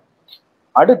 சரியா,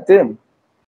 அடுத்து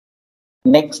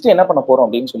நெக்ஸ்ட் என்ன பண்ண போறோம்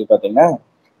அப்படின்னு சொல்லி பாத்தீங்கன்னா,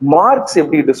 மார்க்ஸ்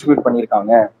எப்படி டிஸ்ட்ரிபியூட்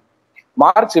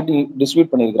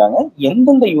பண்ணியிருக்காங்க,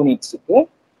 எந்தெந்த யூனிட்ஸுக்கு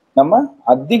நம்ம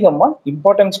அதிகமா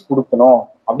இம்பார்ட்டன்ஸ் கொடுக்கணும்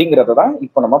அப்படிங்கிறத தான்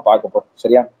இப்போ நம்ம பார்க்க போறோம்.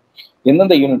 சரியா,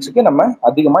 எந்தெந்த யூனிட்ஸுக்கு நம்ம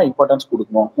அதிகமா இம்பார்ட்டன்ஸ்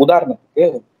கொடுக்கணும். உதாரணத்துக்கு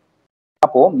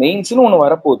அப்போ மெயின்ஸ்னு ஒண்ணு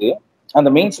வரப்போகுது. அந்த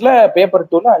மெயின்ஸ்ல பேப்பர்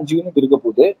 2ல 5 யூனிட் இருக்க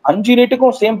போகுது. 5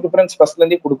 யூனிட்டுக்கும் சேம் ப்ரிஃபரன்ஸ் ஃபர்ஸ்ட்ல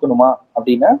இருந்தே கொடுக்கணுமா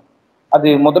அப்படின்னா, அது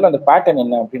முதல்ல அந்த பேட்டர்ன்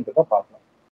என்ன அப்படின்றத பார்க்கலாம்.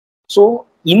 ஸோ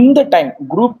இந்த டைம்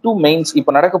குரூப் 2 மெயின்ஸ்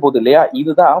இப்போ நடக்க போகுது இல்லையா,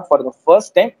 இதுதான் ஃபார் த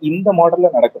ஃபர்ஸ்ட் டைம் இந்த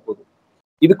மாடல்ல நடக்க போகுது.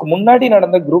 இதுக்கு முன்னாடி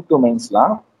நடந்த குரூப் 2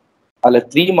 மெயின்ஸ்லாம் அதுல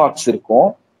 3 மார்க்ஸ் இருக்கும்,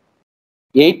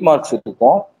 8 மார்க்ஸ்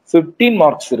இருக்கும், 15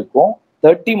 மார்க்ஸ் இருக்கும்,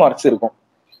 30 மார்க்ஸ் இருக்கும்.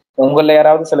 உங்களை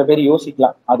யாராவது சில பேர்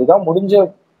யோசிக்கலாம், அதுதான் முடிஞ்ச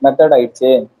மெத்தட் ஆயிடுச்சு,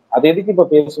 அது எதுக்கு இப்போ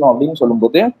பேசணும் அப்படின்னு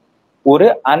சொல்லும்போது, ஒரு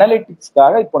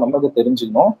அனலிட்டிக்ஸ்க்காக இப்போ நமக்கு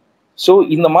தெரிஞ்சுக்கணும். ஸோ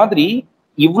இந்த மாதிரி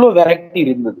இவ்வளோ வெரைட்டி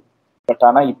இருந்தது. பட்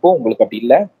ஆனா இப்போ உங்களுக்கு அப்படி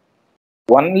இல்லை.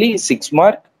 ஒன்லி 6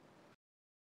 மார்க்,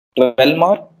 12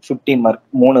 மார்க் 15 மார்க்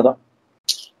 3 தான்.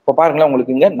 இப்போ பாருங்களேன்,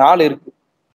 உங்களுக்கு இங்க 4 இருக்கு,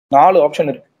 4 ஆப்ஷன்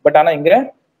இருக்கு. பட் ஆனா இங்க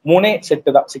 3 செட்டு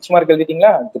தான். 6 மார்க்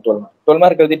எழுதிட்டீங்களா, 12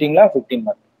 மார்க் எழுதிட்டீங்களா, 15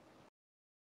 மார்க்.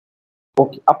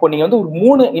 ஓகே, அப்போ நீங்க வந்து ஒரு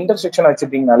 3 இன்டர்செக்ஷன்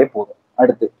வச்சிருக்கீங்கனாலே போதும்.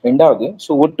 அடுத்து ரெண்டாவது,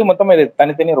 ஸோ ஒட்டு மொத்தமா இது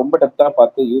தனித்தனியா ரொம்ப டெப்தா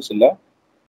பார்த்து யூஸ் இல்லை.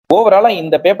 ஓவராலா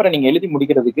இந்த பேப்பரை நீங்க எழுதி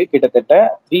முடிக்கிறதுக்கு கிட்டத்தட்ட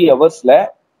 3 ஹவர்ஸ்ல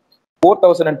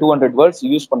 4200 வேர்ட்ஸ்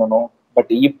யூஸ் பண்ணணும்.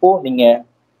 பட் இப்போ நீங்க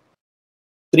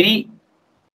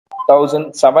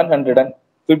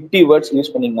 3750 வேர்ட்ஸ்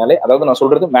யூஸ் பண்ணீங்கனாலே, அதாவது நான்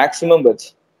சொல்றது மேக்ஸிமம் வேர்ட்ஸ்,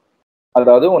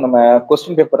 அதாவது நம்ம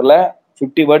கொஸ்டின் பேப்பர்ல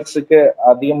 50 வேர்ட்ஸுக்கு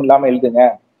அதிகம் இல்லாம எழுதுங்க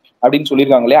அப்படின்னு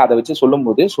சொல்லியிருக்காங்களே, அதை வச்சு சொல்லும்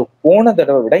போது ஸோ போன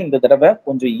தடவை விட இந்த தடவை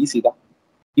கொஞ்சம் ஈஸி தான்.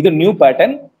 இது நியூ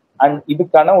பேட்டர்ன் அண்ட்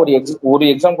இதுக்கான ஒரு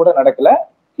எக்ஸாம் கூட நடக்கல,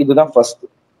 இதுதான் ஃபர்ஸ்ட்.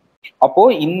 அப்போ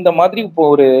இந்த மாதிரி இப்போ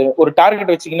ஒரு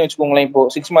டார்கெட் வச்சுக்கின்னு வச்சுக்கோங்களேன். இப்போ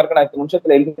 6 மார்க் நான் 10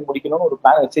 நிமிஷத்துல எழுதி முடிக்கணும்னு ஒரு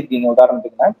பிளான் வச்சிருக்கீங்க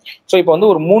உதாரணத்துக்குன்னா. ஸோ இப்போ வந்து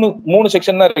ஒரு மூணு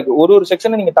செக்ஷன் தான் இருக்கு. ஒரு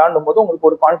செக்ஷனை நீங்க தாண்டும் போது உங்களுக்கு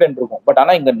ஒரு கான்டென்ட் இருக்கும். பட்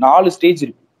ஆனா இங்க 4 ஸ்டேஜ்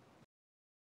இருக்கு.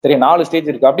 சரி, 4 ஸ்டேஜ்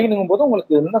இருக்கு. அப்படிங்கும் போது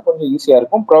உங்களுக்கு இன்னும் கொஞ்சம் ஈஸியா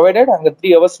இருக்கும். ப்ரொவைடட் அங்க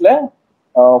 3 ஹவர்ஸ்ல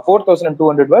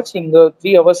 4200 வேர்ட்ஸ், இங்க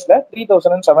 3 ஹவர்ஸ்ல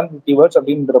 3750 வேர்ட்ஸ்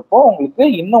அப்படின்றப்போ உங்களுக்கு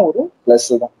இன்னும் ஒரு பிளஸ்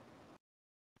தான்.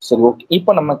 சரி, ஓகே.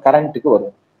 இப்போ நம்ம கரண்ட்டுக்கு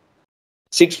வருவோம்.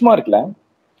 6 மார்க்ல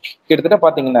கிட்டத்தட்ட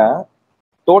பாத்தீங்கன்னா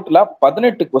டோட்டலா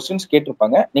 18 கொஸ்டின்ஸ்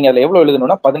கேட்டிருப்பாங்க. நீங்க அதுல எவ்வளவு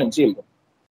எழுதணும்னா 15 எழுதணும்.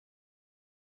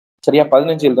 சரியா,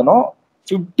 15 எழுதணும்.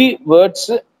 50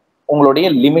 வேர்ட்ஸ் உங்களுடைய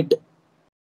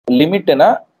லிமிட்னா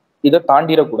இதை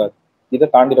தாண்டிடக்கூடாது.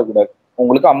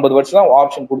 உங்களுக்கு 50 வேர்ட்ஸ் தான்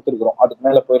ஆப்ஷன் கொடுத்துருக்கிறோம், அதுக்கு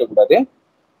மேல போயிடக்கூடாது.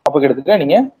 அப்ப கிட்டத்தட்ட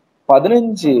நீங்க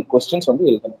 15 கொஸ்டின்ஸ் வந்து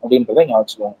எழுதணும் அப்படின்றத ஞாபகம்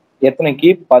வச்சுக்கோங்க. எத்தனைக்கு?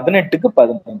 18க்கு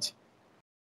 15.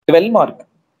 12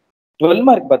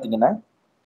 மார்க் பாத்தீங்கன்னா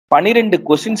 12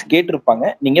 கொஸ்டின்ஸ் கேட்டிருப்பாங்க,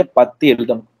 நீங்க 10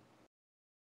 எழுதணும்.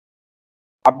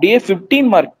 அப்படியே 15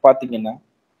 மார்க் பாத்தீங்கன்னா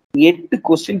 8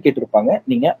 கொஸ்டின் கேட்டிருப்பாங்க,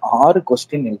 நீங்க 6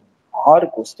 கொஸ்டின்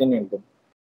எழுதணும்.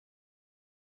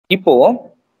 இப்போ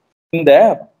இந்த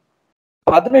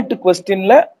 18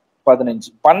 கொஸ்டின்ல 15,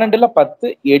 12ல 10,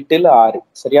 8ல 6.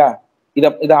 சரியா,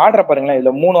 இத ஆர்டர் பாருங்களேன்.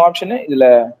 இதுல 3 ஆப்ஷன், இதுல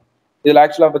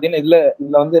ஆக்சுவலா பாத்தீங்கன்னா இதுல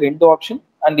வந்து 2 ஆப்ஷன்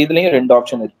அண்ட் இதுலயும் 2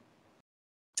 ஆப்ஷன் இருக்கு.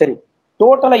 சரி,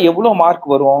 டோட்டலா எவ்வளவு மார்க்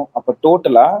வரும்? அப்ப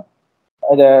டோட்டலா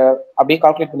அத அப்படியே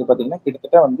கால்குலேட் பண்ணி பாத்தீங்கன்னா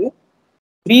கிட்டத்தட்ட வந்து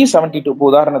 372. இப்போ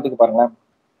உதாரணத்துக்கு பாருங்களேன்,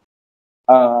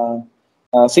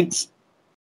 6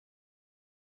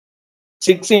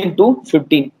 into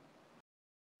 15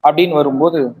 அப்படின்னு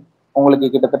வரும்போது உங்களுக்கு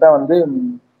கிட்டத்தட்ட வந்து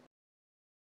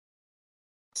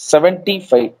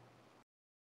 75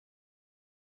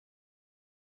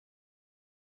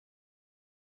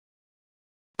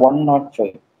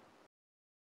 105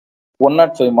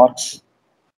 மார்க்ஸ்.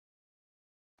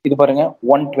 இது பாருங்க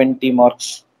 120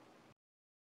 மார்க்ஸ்.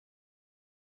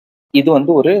 இது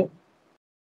வந்து ஒரு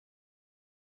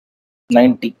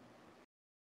 90.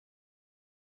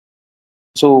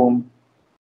 ஸோ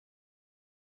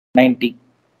 90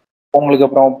 உங்களுக்கு.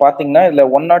 அப்புறம் பாத்தீங்கன்னா இதுல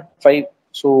 105,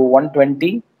 ஸோ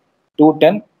 120,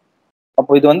 210.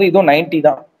 அப்போ இது வந்து இதுவும் 90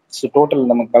 தான். ஸோ டோட்டல்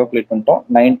நம்ம கால்குலேட் பண்ணிட்டோம்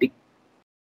 90.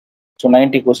 ஸோ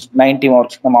 90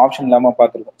 மார்க்ஸ் நம்ம ஆப்ஷன் இல்லாம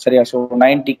பார்த்துருக்கோம். சரியா, ஸோ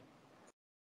 90.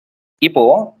 இப்போ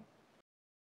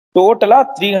டோட்டலா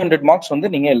 300 மார்க்ஸ் வந்து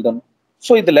நீங்க எழுதணும்.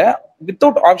 ஸோ இதுல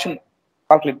வித்தவுட் ஆப்ஷன்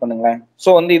கால்குலேட் பண்ணுங்களேன். ஸோ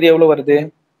வந்து இது எவ்வளவு வருது?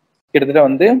 கிட்டத்தட்ட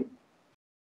வந்து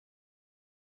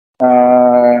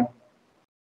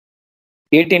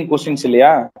 18 கொஸ்டின்ஸ்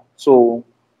இல்லையா? So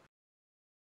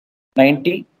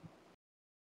 90,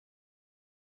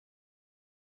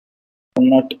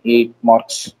 108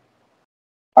 marks.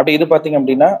 அப்படி இது பாத்தீங்க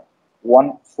அப்படின்னா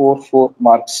 144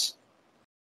 மார்க்ஸ்.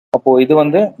 அப்போ இது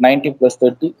வந்து 90 +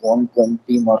 30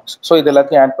 120 மார்க்ஸ். ஸோ இது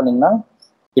எல்லாத்தையும் ஆட் பண்ணீங்கன்னா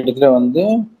கிட்டத்தட்ட வந்து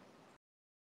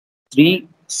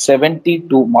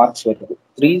 372 மார்க்ஸ் வருது.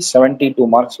 372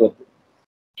 மார்க்ஸ் வருது.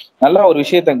 நல்லா ஒரு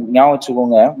விஷயத்த ஞாபகம்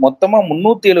வச்சுக்கோங்க, மொத்தமா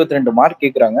 372 மார்க்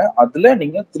கேட்குறாங்க, அதுல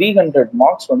நீங்க 300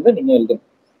 மார்க்ஸ் வந்து நீங்க எழுதணும்.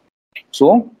 ஸோ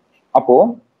அப்போ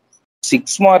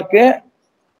 6 மார்க்கு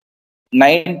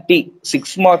 90,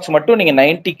 6 மார்க்ஸ் மட்டும் நீங்க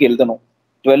 90க்கு எழுதணும்.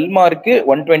 12 மார்க்கு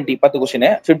 120, 10 கொஸ்டின்,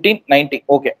 15, 90.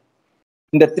 ஓகே,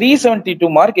 இந்த 372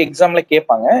 மார்க் எக்ஸாம்ல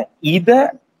கேட்பாங்க. இத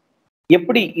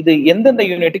எப்படி, இது எந்தெந்த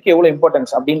யூனிட்டுக்கு எவ்வளவு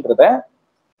இம்பார்ட்டன்ஸ் அப்படின்றத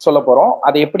சொல்ல போறோம்.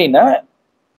 அது எப்படின்னா,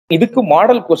 இதுக்கு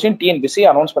மாடல் கொஸ்டின் டிஎன்பிஎஸ்சி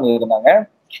அனௌன்ஸ் பண்ணியிருந்தாங்க.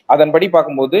 அதன்படி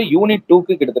பார்க்கும்போது யூனிட்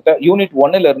 2க்கு கிட்டத்தட்ட யூனிட்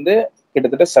 1ல இருந்து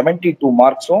கிட்டத்தட்ட 72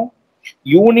 மார்க்ஸும்,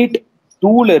 யூனிட்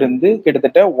 2ல இருந்து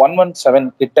கிட்டத்தட்ட 117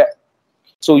 கிட்ட.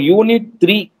 ஸோ யூனிட்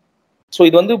 3, ஸோ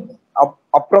இது வந்து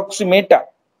அப்ராக்சிமேட்டா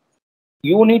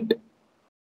யூனிட்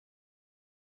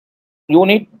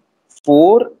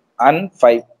 4 and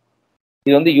 5,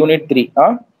 இது வந்து யூனிட் 3.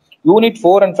 யூனிட்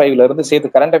 4 and 5ல இருந்து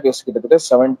சேர்த்து கரண்ட் அஃபேர்ஸ் கிட்டத்தட்ட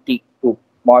 72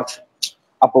 மார்க்ஸ்.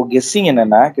 அப்போ கெஸ்ஸிங்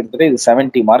என்னன்னா கிட்டத்தட்ட இது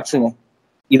 70 மார்க்ஸுங்க.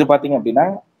 இது பாத்தீங்க அப்படின்னா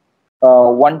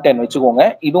 110 வச்சுக்கோங்க.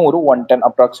 இதுவும் ஒரு 110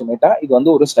 அப்ராக்சிமேட்டா. இது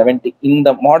வந்து ஒரு 70. இந்த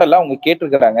மாடலா அவங்க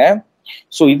கேட்டிருக்கிறாங்க.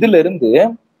 ஸோ இதுல இருந்து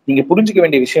நீங்க புரிஞ்சுக்க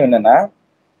வேண்டிய விஷயம் என்னன்னா,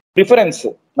 ப்ரிஃபரன்ஸ்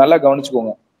நல்லா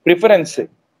கவனிச்சுக்கோங்க. ப்ரிஃபரன்ஸ்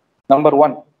நம்பர்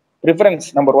 1, ப்ரிஃபரன்ஸ்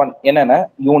நம்பர் 1 என்னன்னா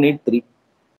யூனிட் 3.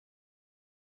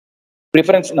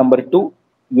 Preference number 2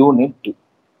 unit 2.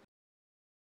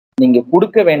 நீங்க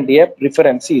கொடுக்க வேண்டிய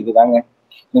ப்ரிஃபரன்ஸ் இதுதாங்க.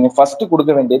 நீங்க ஃபர்ஸ்ட்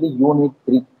கொடுக்க வேண்டியது யூனிட்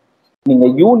 3. நீங்க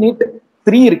யூனிட்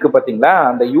 3 இருக்கு பாத்தீங்களா,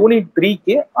 அந்த யூனிட்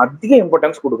 3க்கு அதிக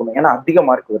இம்பார்ட்டன்ஸ் கொடுக்கணும். ஏன்னா அதிக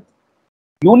மார்க் வருது.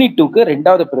 யூனிட் 2க்கு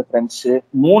 2வது ப்ரிஃபரன்ஸ்,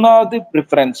 3வது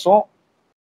ப்ரிஃபரன்ஸும்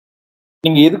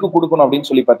நீங்க எதுக்கு கொடுக்கணும் அப்படின்னு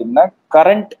சொல்லி பாத்தீங்கன்னா,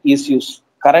 current issues,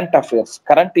 current affairs,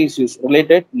 current issues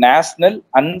related national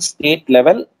and state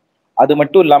level. அது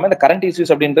மட்டும் இல்லாம இந்த கரண்ட்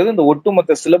இஷ்யூஸ் அப்படின்றது இந்த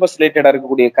ஒட்டுமொத்த சிலபஸ் ரிலேட்டடா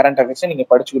இருக்கக்கூடிய கரண்ட் அஃபேர்ஸை நீங்க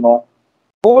படிச்சுக்கணும்.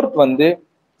 4th வந்து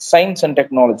சயின்ஸ் அண்ட்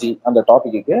டெக்னாலஜி, அந்த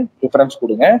டாபிக்கு ப்ரிஃபரன்ஸ்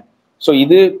கொடுங்க. ஸோ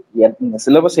இது நீங்க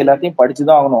சிலபஸ் எல்லாத்தையும்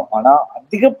படிச்சுதான் ஆகணும். ஆனா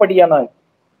அதிகப்படியான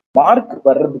மார்க்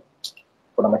வர்றது,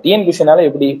 இப்போ நம்ம டிஎன்பிசினால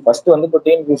எப்படி ஃபர்ஸ்ட் வந்து இப்போ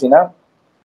டிஎன்பிசினா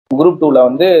குரூப் 2ல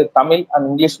வந்து தமிழ் அண்ட்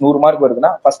இங்கிலீஷ் 100 மார்க்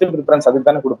வருதுன்னா ஃபர்ஸ்ட் ப்ரிஃபரன்ஸ் அதுக்கு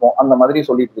தானே கொடுப்போம். அந்த மாதிரி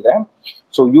சொல்லிட்டு இருக்கேன்.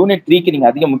 ஸோ யூனிட் 3க்கு நீங்க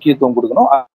அதிக முக்கியத்துவம் கொடுக்கணும்.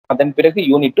 அதன் பிறகு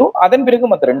யூனிட் 2, அதன் பிறகு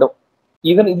மற்ற ரெண்டும்.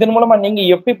 இதன் மூலமா நீங்க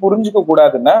எப்படி புரிஞ்சுக்க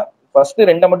கூடாதுன்னா, ஃபர்ஸ்ட்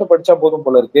 2 மட்டும் படிச்சா போதும்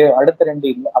போல இருக்கு, அடுத்த 2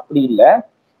 இல்லை, அப்படி இல்லை.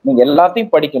 நீங்க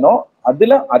எல்லாத்தையும் படிக்கணும்.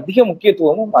 அதுல அதிக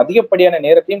முக்கியத்துவமும் அதிகப்படியான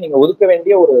நேரத்தையும் நீங்க ஒதுக்க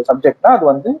வேண்டிய ஒரு சப்ஜெக்ட்னா அது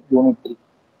வந்து யூனிட் 3.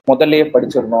 முதல்லயே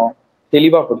படிச்சிடணும்,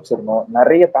 தெளிவா படிச்சிடணும்,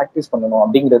 நிறைய ப்ராக்டிஸ் பண்ணணும்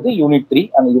அப்படிங்கிறது யூனிட் 3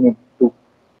 அண்ட் யூனிட் 2.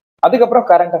 அதுக்கப்புறம்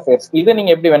கரண்ட் அஃபேர்ஸ், இதை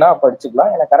நீங்க எப்படி வேணா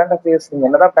படிச்சுக்கலாம். ஏன்னா கரண்ட் அஃபேர்ஸ் நீங்க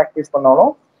என்னதான் ப்ராக்டிஸ்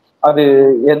பண்ணாலும் அது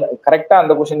கரெக்டா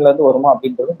அந்த கொஸ்டின்ல இருந்து வருமா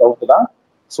அப்படின்றது டவுட் தான்.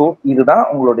 ஸோ இதுதான்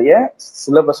உங்களுடைய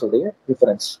சிலபஸுடைய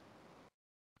டிஃபரன்ஸ்.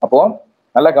 அப்போ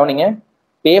நல்லா கவனிங்க.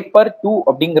 பேப்பர் 2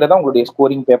 அப்படிங்கிறதா உங்களுடைய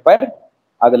ஸ்கோரிங் பேப்பர்.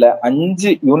 அதுல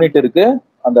 5 யூனிட் இருக்கு.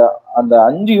 அந்த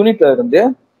 5 யூனிட்ல இருந்து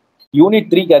யூனிட்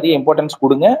 3க்கு அதிக இம்பார்ட்டன்ஸ்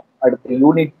கொடுங்க. அடுத்து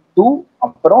யூனிட் 2,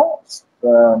 அப்புறம்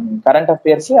கரண்ட்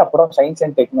அஃபேர்ஸ், அப்புறம் சயின்ஸ்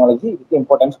அண்ட் டெக்னாலஜி, இதுக்கு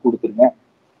இம்பார்ட்டன்ஸ் கொடுத்துருங்க.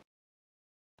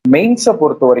 மெயின்ஸை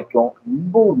பொறுத்த வரைக்கும்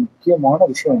ரொம்ப முக்கியமான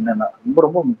விஷயம் என்னன்னா,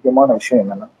 ரொம்ப முக்கியமான விஷயம்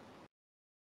என்னன்னா,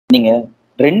 நீங்க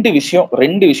ரெண்டு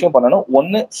விஷயம் பண்ணணும்.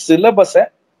 ஒன்னு, சிலபஸை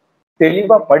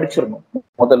தெளிவா படிச்சிடணும்.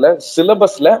 முதல்ல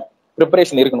சிலபஸ்ல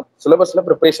ப்ரிப்பரேஷன் இருக்கணும். சிலபஸ்ல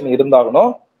ப்ரிப்பரேஷன்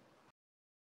இருந்தாகணும்.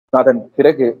 அதன்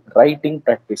பிறகு ரைட்டிங்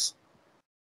ப்ராக்டிஸ்.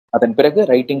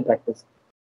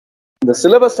 இந்த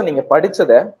சிலபஸ் நீங்க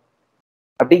படிச்சதை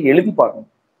அப்படியே எழுதி பார்க்கணும்.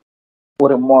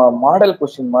 ஒரு மாடல்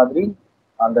கொஸ்டின் மாதிரி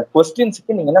அந்த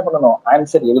கொஸ்டின்ஸுக்கு நீங்க என்ன பண்ணணும்,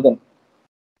 ஆன்சர் எழுதணும்.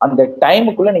 அந்த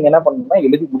டைமுக்குள்ள நீங்க என்ன பண்ணணும்னா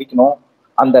எழுதி முடிக்கணும்.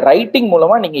 அந்த ரைட்டிங்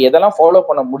மூலமா நீங்க எதெல்லாம் ஃபாலோ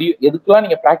பண்ண முடியும், எதுக்கெல்லாம்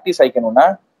நீங்க ப்ராக்டிஸ் ஆயிக்கணும்னா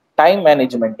டைம்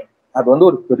மேனேஜ்மெண்ட். அது வந்து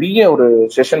ஒரு பெரிய ஒரு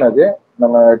செஷன். அது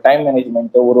நம்ம டைம்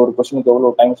மேனேஜ்மெண்ட், ஒரு கொஸ்டினுக்கு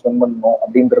எவ்வளவு டைம் ஸ்பெண்ட் பண்ணணும்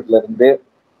அப்படின்றதுல இருந்து,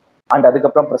 அண்ட்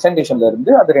அதுக்கப்புறம் ப்ரெசன்டேஷன்ல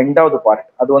இருந்து, அது 2வது பார்ட்.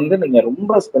 அது வந்து நீங்க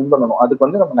ரொம்ப ஸ்பெண்ட் பண்ணணும். அதுக்கு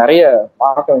வந்து நம்ம நிறைய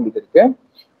பார்க்க வேண்டியது இருக்கு.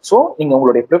 ஸோ நீங்க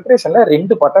உங்களுடைய ப்ரிப்பரேஷன்ல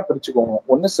 2 பார்ட்டா பிரிச்சுக்கோங்க.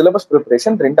 ஒன்னு சிலபஸ்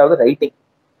ப்ரிப்பரேஷன், 2வது ரைட்டிங்.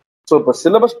 ஸோ இப்போ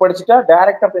சிலபஸ் படிச்சுட்டா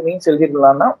டைரக்டா போய் மீன்ஸ்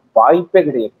எழுதிடலாம்னா வாய்ப்பே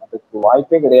கிடையாது. அதுக்கு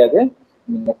வாய்ப்பே கிடையாது.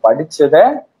 நீங்க படிச்சதை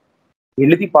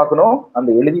எழுதி பார்க்கணும். அந்த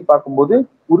எழுதி பார்க்கும்போது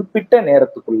குறிப்பிட்ட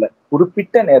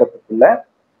நேரத்துக்குள்ள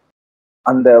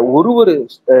அந்த ஒரு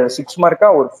 6 மார்க்கா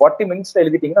ஒரு 40 மினிட்ஸ்ல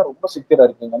எழுதிட்டீங்கன்னா ரொம்ப சிக்கியரா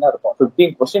இருக்கீங்கன்னு அர்த்தம்.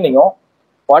 15 கொஸ்டினையும்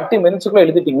 40 மினிட்ஸுக்குள்ள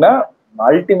எழுதிட்டீங்கன்னா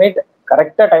அல்டிமேட்,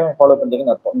 கரெக்டா டைம் ஃபாலோ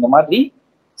பண்றீங்கன்னு அர்த்தம். இந்த மாதிரி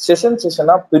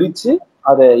செஷனா பிரிச்சு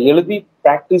அதை எழுதி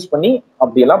ப்ராக்டிஸ் பண்ணி,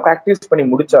 அப்படியெல்லாம் ப்ராக்டிஸ் பண்ணி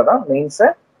முடிச்சாதான் மெயின்ஸை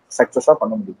சக்சஸா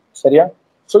பண்ண முடியும். சரியா?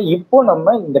 ஸோ இப்போ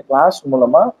நம்ம இந்த கிளாஸ்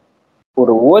மூலமா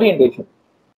ஒரு ஓரியன்டேஷன்,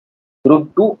 குரூப்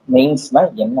 2 மெயின்ஸ்னா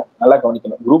என்ன நல்லா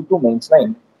கவனிக்கணும். குரூப் 2 மெயின்ஸ்னா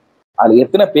என்ன, அதுல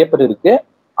எத்தனை பேப்பர் இருக்கு,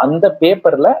 அந்த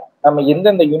பேப்பர்ல நம்ம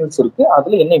எந்தெந்த யூனிட்ஸ் இருக்கு,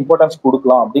 அதுல என்ன இம்பார்ட்டன்ஸ்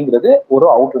கொடுக்கலாம் அப்படிங்கிறது ஒரு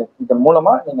அவுட்லைன். இதன்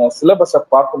மூலமா நீங்க சிலபஸை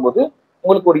பார்க்கும்போது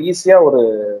உங்களுக்கு ஒரு ஈஸியா ஒரு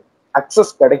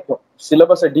அக்சஸ் கிடைக்கும்.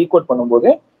 சிலபஸை டீகோட் பண்ணும்போது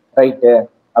ரைட்டு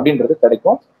அப்படின்றது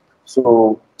கிடைக்கும். ஸோ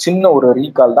சின்ன ஒரு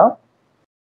ரீகால் தான்.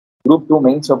 குரூப் 2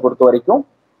 மெயின்ஸை பொறுத்த வரைக்கும்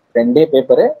 2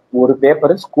 பேப்பரு. ஒரு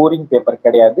பேப்பரு ஸ்கோரிங் பேப்பர்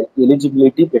கிடையாது,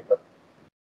 எலிஜிபிலிட்டி பேப்பர்.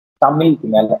 தமிழுக்கு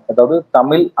மேல, அதாவது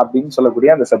தமிழ் அப்படின்னு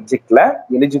சொல்லக்கூடிய அந்த சப்ஜெக்ட்ல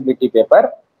எலிஜிபிலிட்டி பேப்பர்.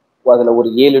 அதுல ஒரு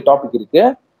 7 டாபிக் இருக்கு.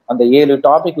 அந்த 7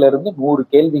 டாபிக்ல இருந்து 100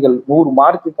 கேள்விகள், 100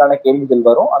 மார்க்குக்கான கேள்விகள்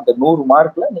வரும். அந்த 100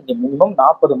 மார்க்ல நீங்க மினிமம்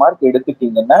 40 மார்க்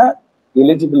எடுத்துட்டீங்கன்னா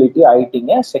எலிஜிபிலிட்டி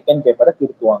ஆயிட்டீங்க. செகண்ட் பேப்பரை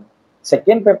திருத்துவாங்க.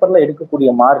 செகண்ட் பேப்பர்ல எடுக்கக்கூடிய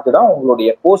மார்க் தான் உங்களுடைய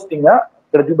போஸ்டிங்கா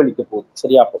பிரதிபலிக்க போகுது.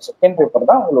 சரியா? அப்போ செகண்ட் பேப்பர்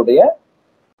தான் உங்களுடைய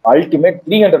அல்டிமேட்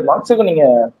 300 மார்க்ஸுக்கு நீங்க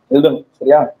எழுதணும்.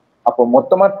 சரியா? அப்போ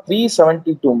மொத்தமா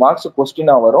 372 மார்க்ஸ்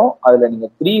கொஸ்டினா வரும். அதுல நீங்க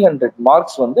 300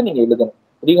 மார்க்ஸ் வந்து நீங்க எழுதணும்.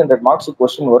 300 மார்க்ஸ்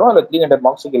கொஸ்டின் வரும், அதுல 300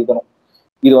 மார்க்ஸுக்கு எழுதணும்.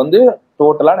 இது வந்து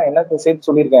டோட்டலா நான் என்ன சேர்த்து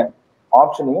சொல்லியிருக்கேன்,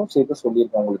 ஆப்ஷனையும் சேர்த்து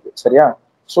சொல்லியிருக்கேன் உங்களுக்கு. சரியா?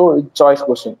 ஸோ சாய்ஸ்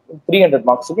கொஸ்டின் 300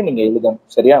 மார்க்ஸுக்கு நீங்க எழுதணும்.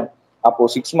 சரியா? அப்போ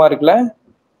 6 மார்க்ல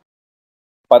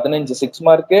 15 6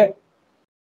 மார்க்கு,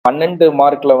 12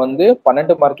 மார்க்ல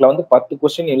வந்து 10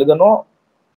 கொஸ்டின் எழுதணும்.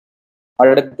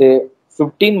 அடுத்து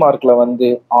 15 மார்க்ல வந்து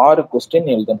 6 கொஸ்டின்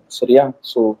எழுதணும். சரியா?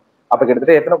 ஸோ அப்ப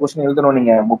கிட்டத்தட்ட எத்தனை கொஸ்டின் எழுதணும்?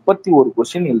 நீங்க 31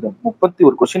 கொஸ்டின் எழுதணும்.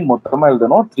 31 கொஸ்டின் மொத்தமா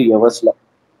எழுதணும் 3 ஹவர்ஸ்ல.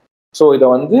 ஸோ இதை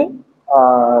வந்து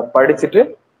படிச்சுட்டு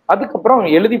அதுக்கப்புறம்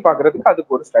எழுதி பார்க்கறதுக்கு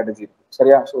அதுக்கு ஒரு ஸ்ட்ராட்டஜி இருக்கு.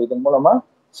 சரியா? ஸோ இதன் மூலமா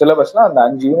சிலபஸ்ல அந்த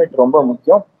 5 யூனிட் ரொம்ப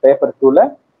முக்கியம் பேப்பர் 2ல.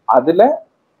 அதுல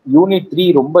யூனிட் 3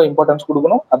 ரொம்ப இம்பார்ட்டன்ஸ்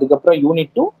கொடுக்கணும். அதுக்கப்புறம்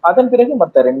யூனிட் 2, அதன் பிறகு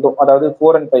மற்ற ரெண்டும், அதாவது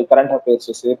 4 and 5 கரண்ட்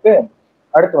அஃபேர்ஸ் சேர்த்து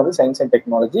அடுத்து வந்து சயின்ஸ் அண்ட்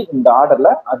டெக்னாலஜி. இந்த ஆர்டர்ல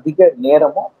அதிக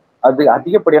நேரமும் அது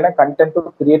அதிகப்படியான கண்டென்ட்டும்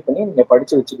கிரியேட் பண்ணி நீங்க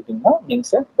படிச்சு வச்சுக்கிட்டீங்கன்னா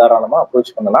நீங்க தாராளமா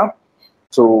அப்ரோச் பண்ணலாம்.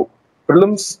 So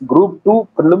prelims group 2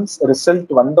 prelims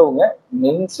result வந்தவங்க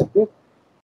மெயின்ஸுக்கு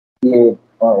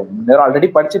ஆல்ரெடி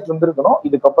படிச்சுட்டு இருந்திருக்கணும்.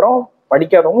 இதுக்கப்புறம்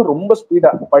படிக்காதவங்க ரொம்ப ஸ்பீடா,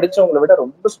 படிச்சவங்களை விட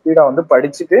ரொம்ப ஸ்பீடா வந்து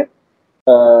படிச்சுட்டு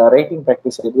ரைட்டிங்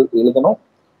ப்ராக்டிஸ் எழுதணும்.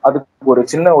 அதுக்கு ஒரு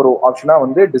சின்ன ஒரு ஆப்ஷனா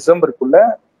வந்து டிசம்பருக்குள்ள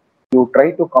you try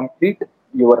to complete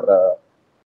your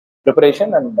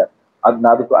preparation and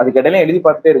அதுக்கு இடையில எழுதி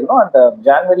பார்த்துட்டே இருக்கணும். அந்த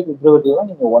ஜனவரி பிப்ரவரிலாம்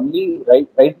நீங்க ஒன்லி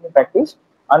ரைட்டிங் ப்ராக்டிஸ்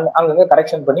அண்ட் அங்கங்க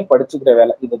கரெக்ஷன் பண்ணி படிச்சுக்கிற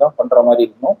வேலை இதுதான் பண்ற மாதிரி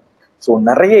இருக்கணும். ஸோ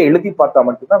நிறைய எழுதி பார்த்தா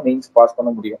மட்டும்தான் மெயின்ஸ் பாஸ்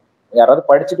பண்ண முடியும். யாராவது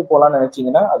படிச்சுட்டு போகலான்னு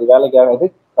நினைச்சீங்கன்னா அது வேலைக்கு ஆகாது.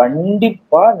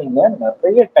 கண்டிப்பா நீங்க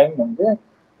நிறைய டைம் வந்து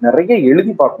நிறைய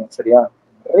எழுதி பார்க்கணும். சரியா?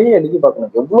 நிறைய எழுதி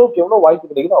பார்க்கணும். எவ்வளோக்கு எவ்வளோ வாய்ப்பு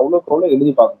கிடைக்குதோ அவ்வளோக்கு எவ்வளோ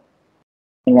எழுதி பார்க்கணும்.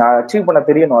 நீங்க அச்சீவ் பண்ண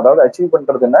தெரியணும். அதாவது அச்சீவ்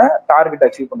பண்றதுன்னா டார்கெட்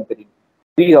அச்சீவ் பண்ண தெரியும்.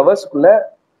 3 ஹவர்ஸ்க்குள்ள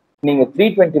நீங்க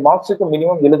 320 மார்க்ஸுக்கு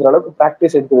மினிமம் எழுதுற அளவுக்கு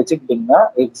ப்ராக்டிஸ் எடுத்து வச்சுக்கிட்டீங்கன்னா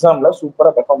எக்ஸாம்ல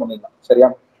சூப்பரா பெர்ஃபார்ம் பண்ணிடலாம். சரியா?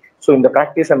 ஸோ இந்த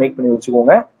ப்ராக்டிஸை மேக் பண்ணி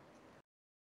வச்சுக்கோங்க.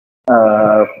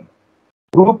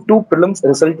 குரூப் 2 ப்ரிலிம்ஸ்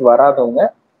ரிசல்ட் வராதவங்க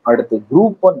அடுத்து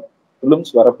குரூப் 1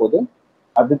 ப்ரிலிம்ஸ் வரப்போது,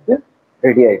 அதுக்கு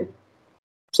ரெடி ஆயிடுது.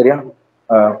 சரியா?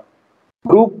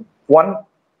 குரூப் 1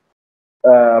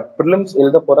 ப்ரிலிம்ஸ்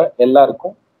எழுத போற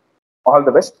எல்லாருக்கும் ஆல்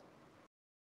தி பெஸ்ட்.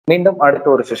 மீண்டும் அடுத்த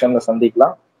ஒரு செஷன்ல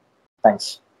சந்திக்கலாம்.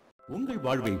 தேங்க்ஸ். உங்கள்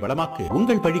வாழ்வை வளமாக்க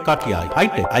உங்கள் வழிகாட்டியாய்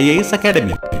hitech IAS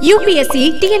Academy. UPSC,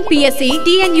 TNPSC,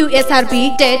 TNUSRB,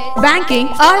 TET, Banking,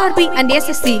 RRB and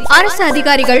SSC அரசு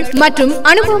அதிகாரிகள் மற்றும்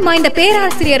அனுபவம் வாய்ந்த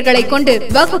பேராசிரியர்களை கொண்டு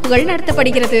வகுப்புகள்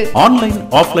நடத்தப்படுகிறது. Online,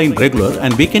 offline, regular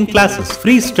and weekend classes,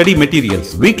 free study materials,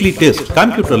 weekly test,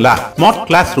 computer lab, smart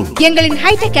classroom. எங்களின்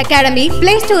Hitech Academy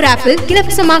Play Store ஆப்பில்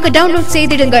இலவசமாக டவுன்லோட்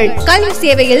செய்திடுங்கள். கல்வி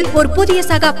சேவையில் ஒரு புதிய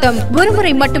சகாப்தம்.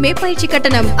 ஒருமுறை மட்டுமே பயிற்சி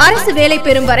கட்டணம். அரசு வேலை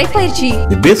பெறும் வரை பயிற்சி.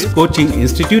 The best coaching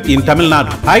institute in Tamil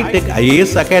Nadu. Hitech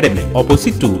IAS Academy,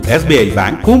 opposite to SBI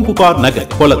Bank, Poompukar, Nagar,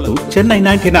 Kolathur, Chennai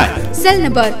 99. Cell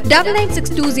number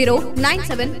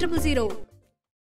 9962097000.